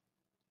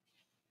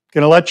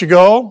to let you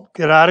go,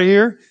 get out of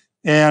here.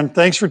 And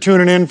thanks for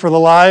tuning in for the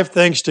live.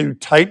 Thanks to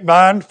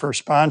Titebond for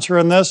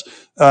sponsoring this.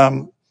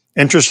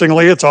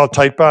 Interestingly, it's all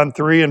Titebond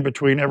 3 in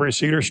between every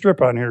cedar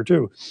strip on here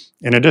too,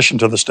 in addition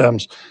to the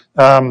stems.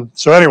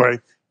 So anyway,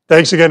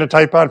 thanks again to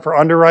Titebond for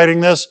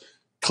underwriting this.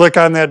 Click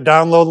on that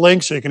download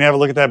link so you can have a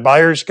look at that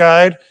buyer's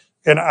guide.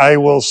 and I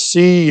will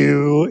see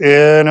you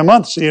in a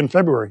month. See you in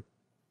February.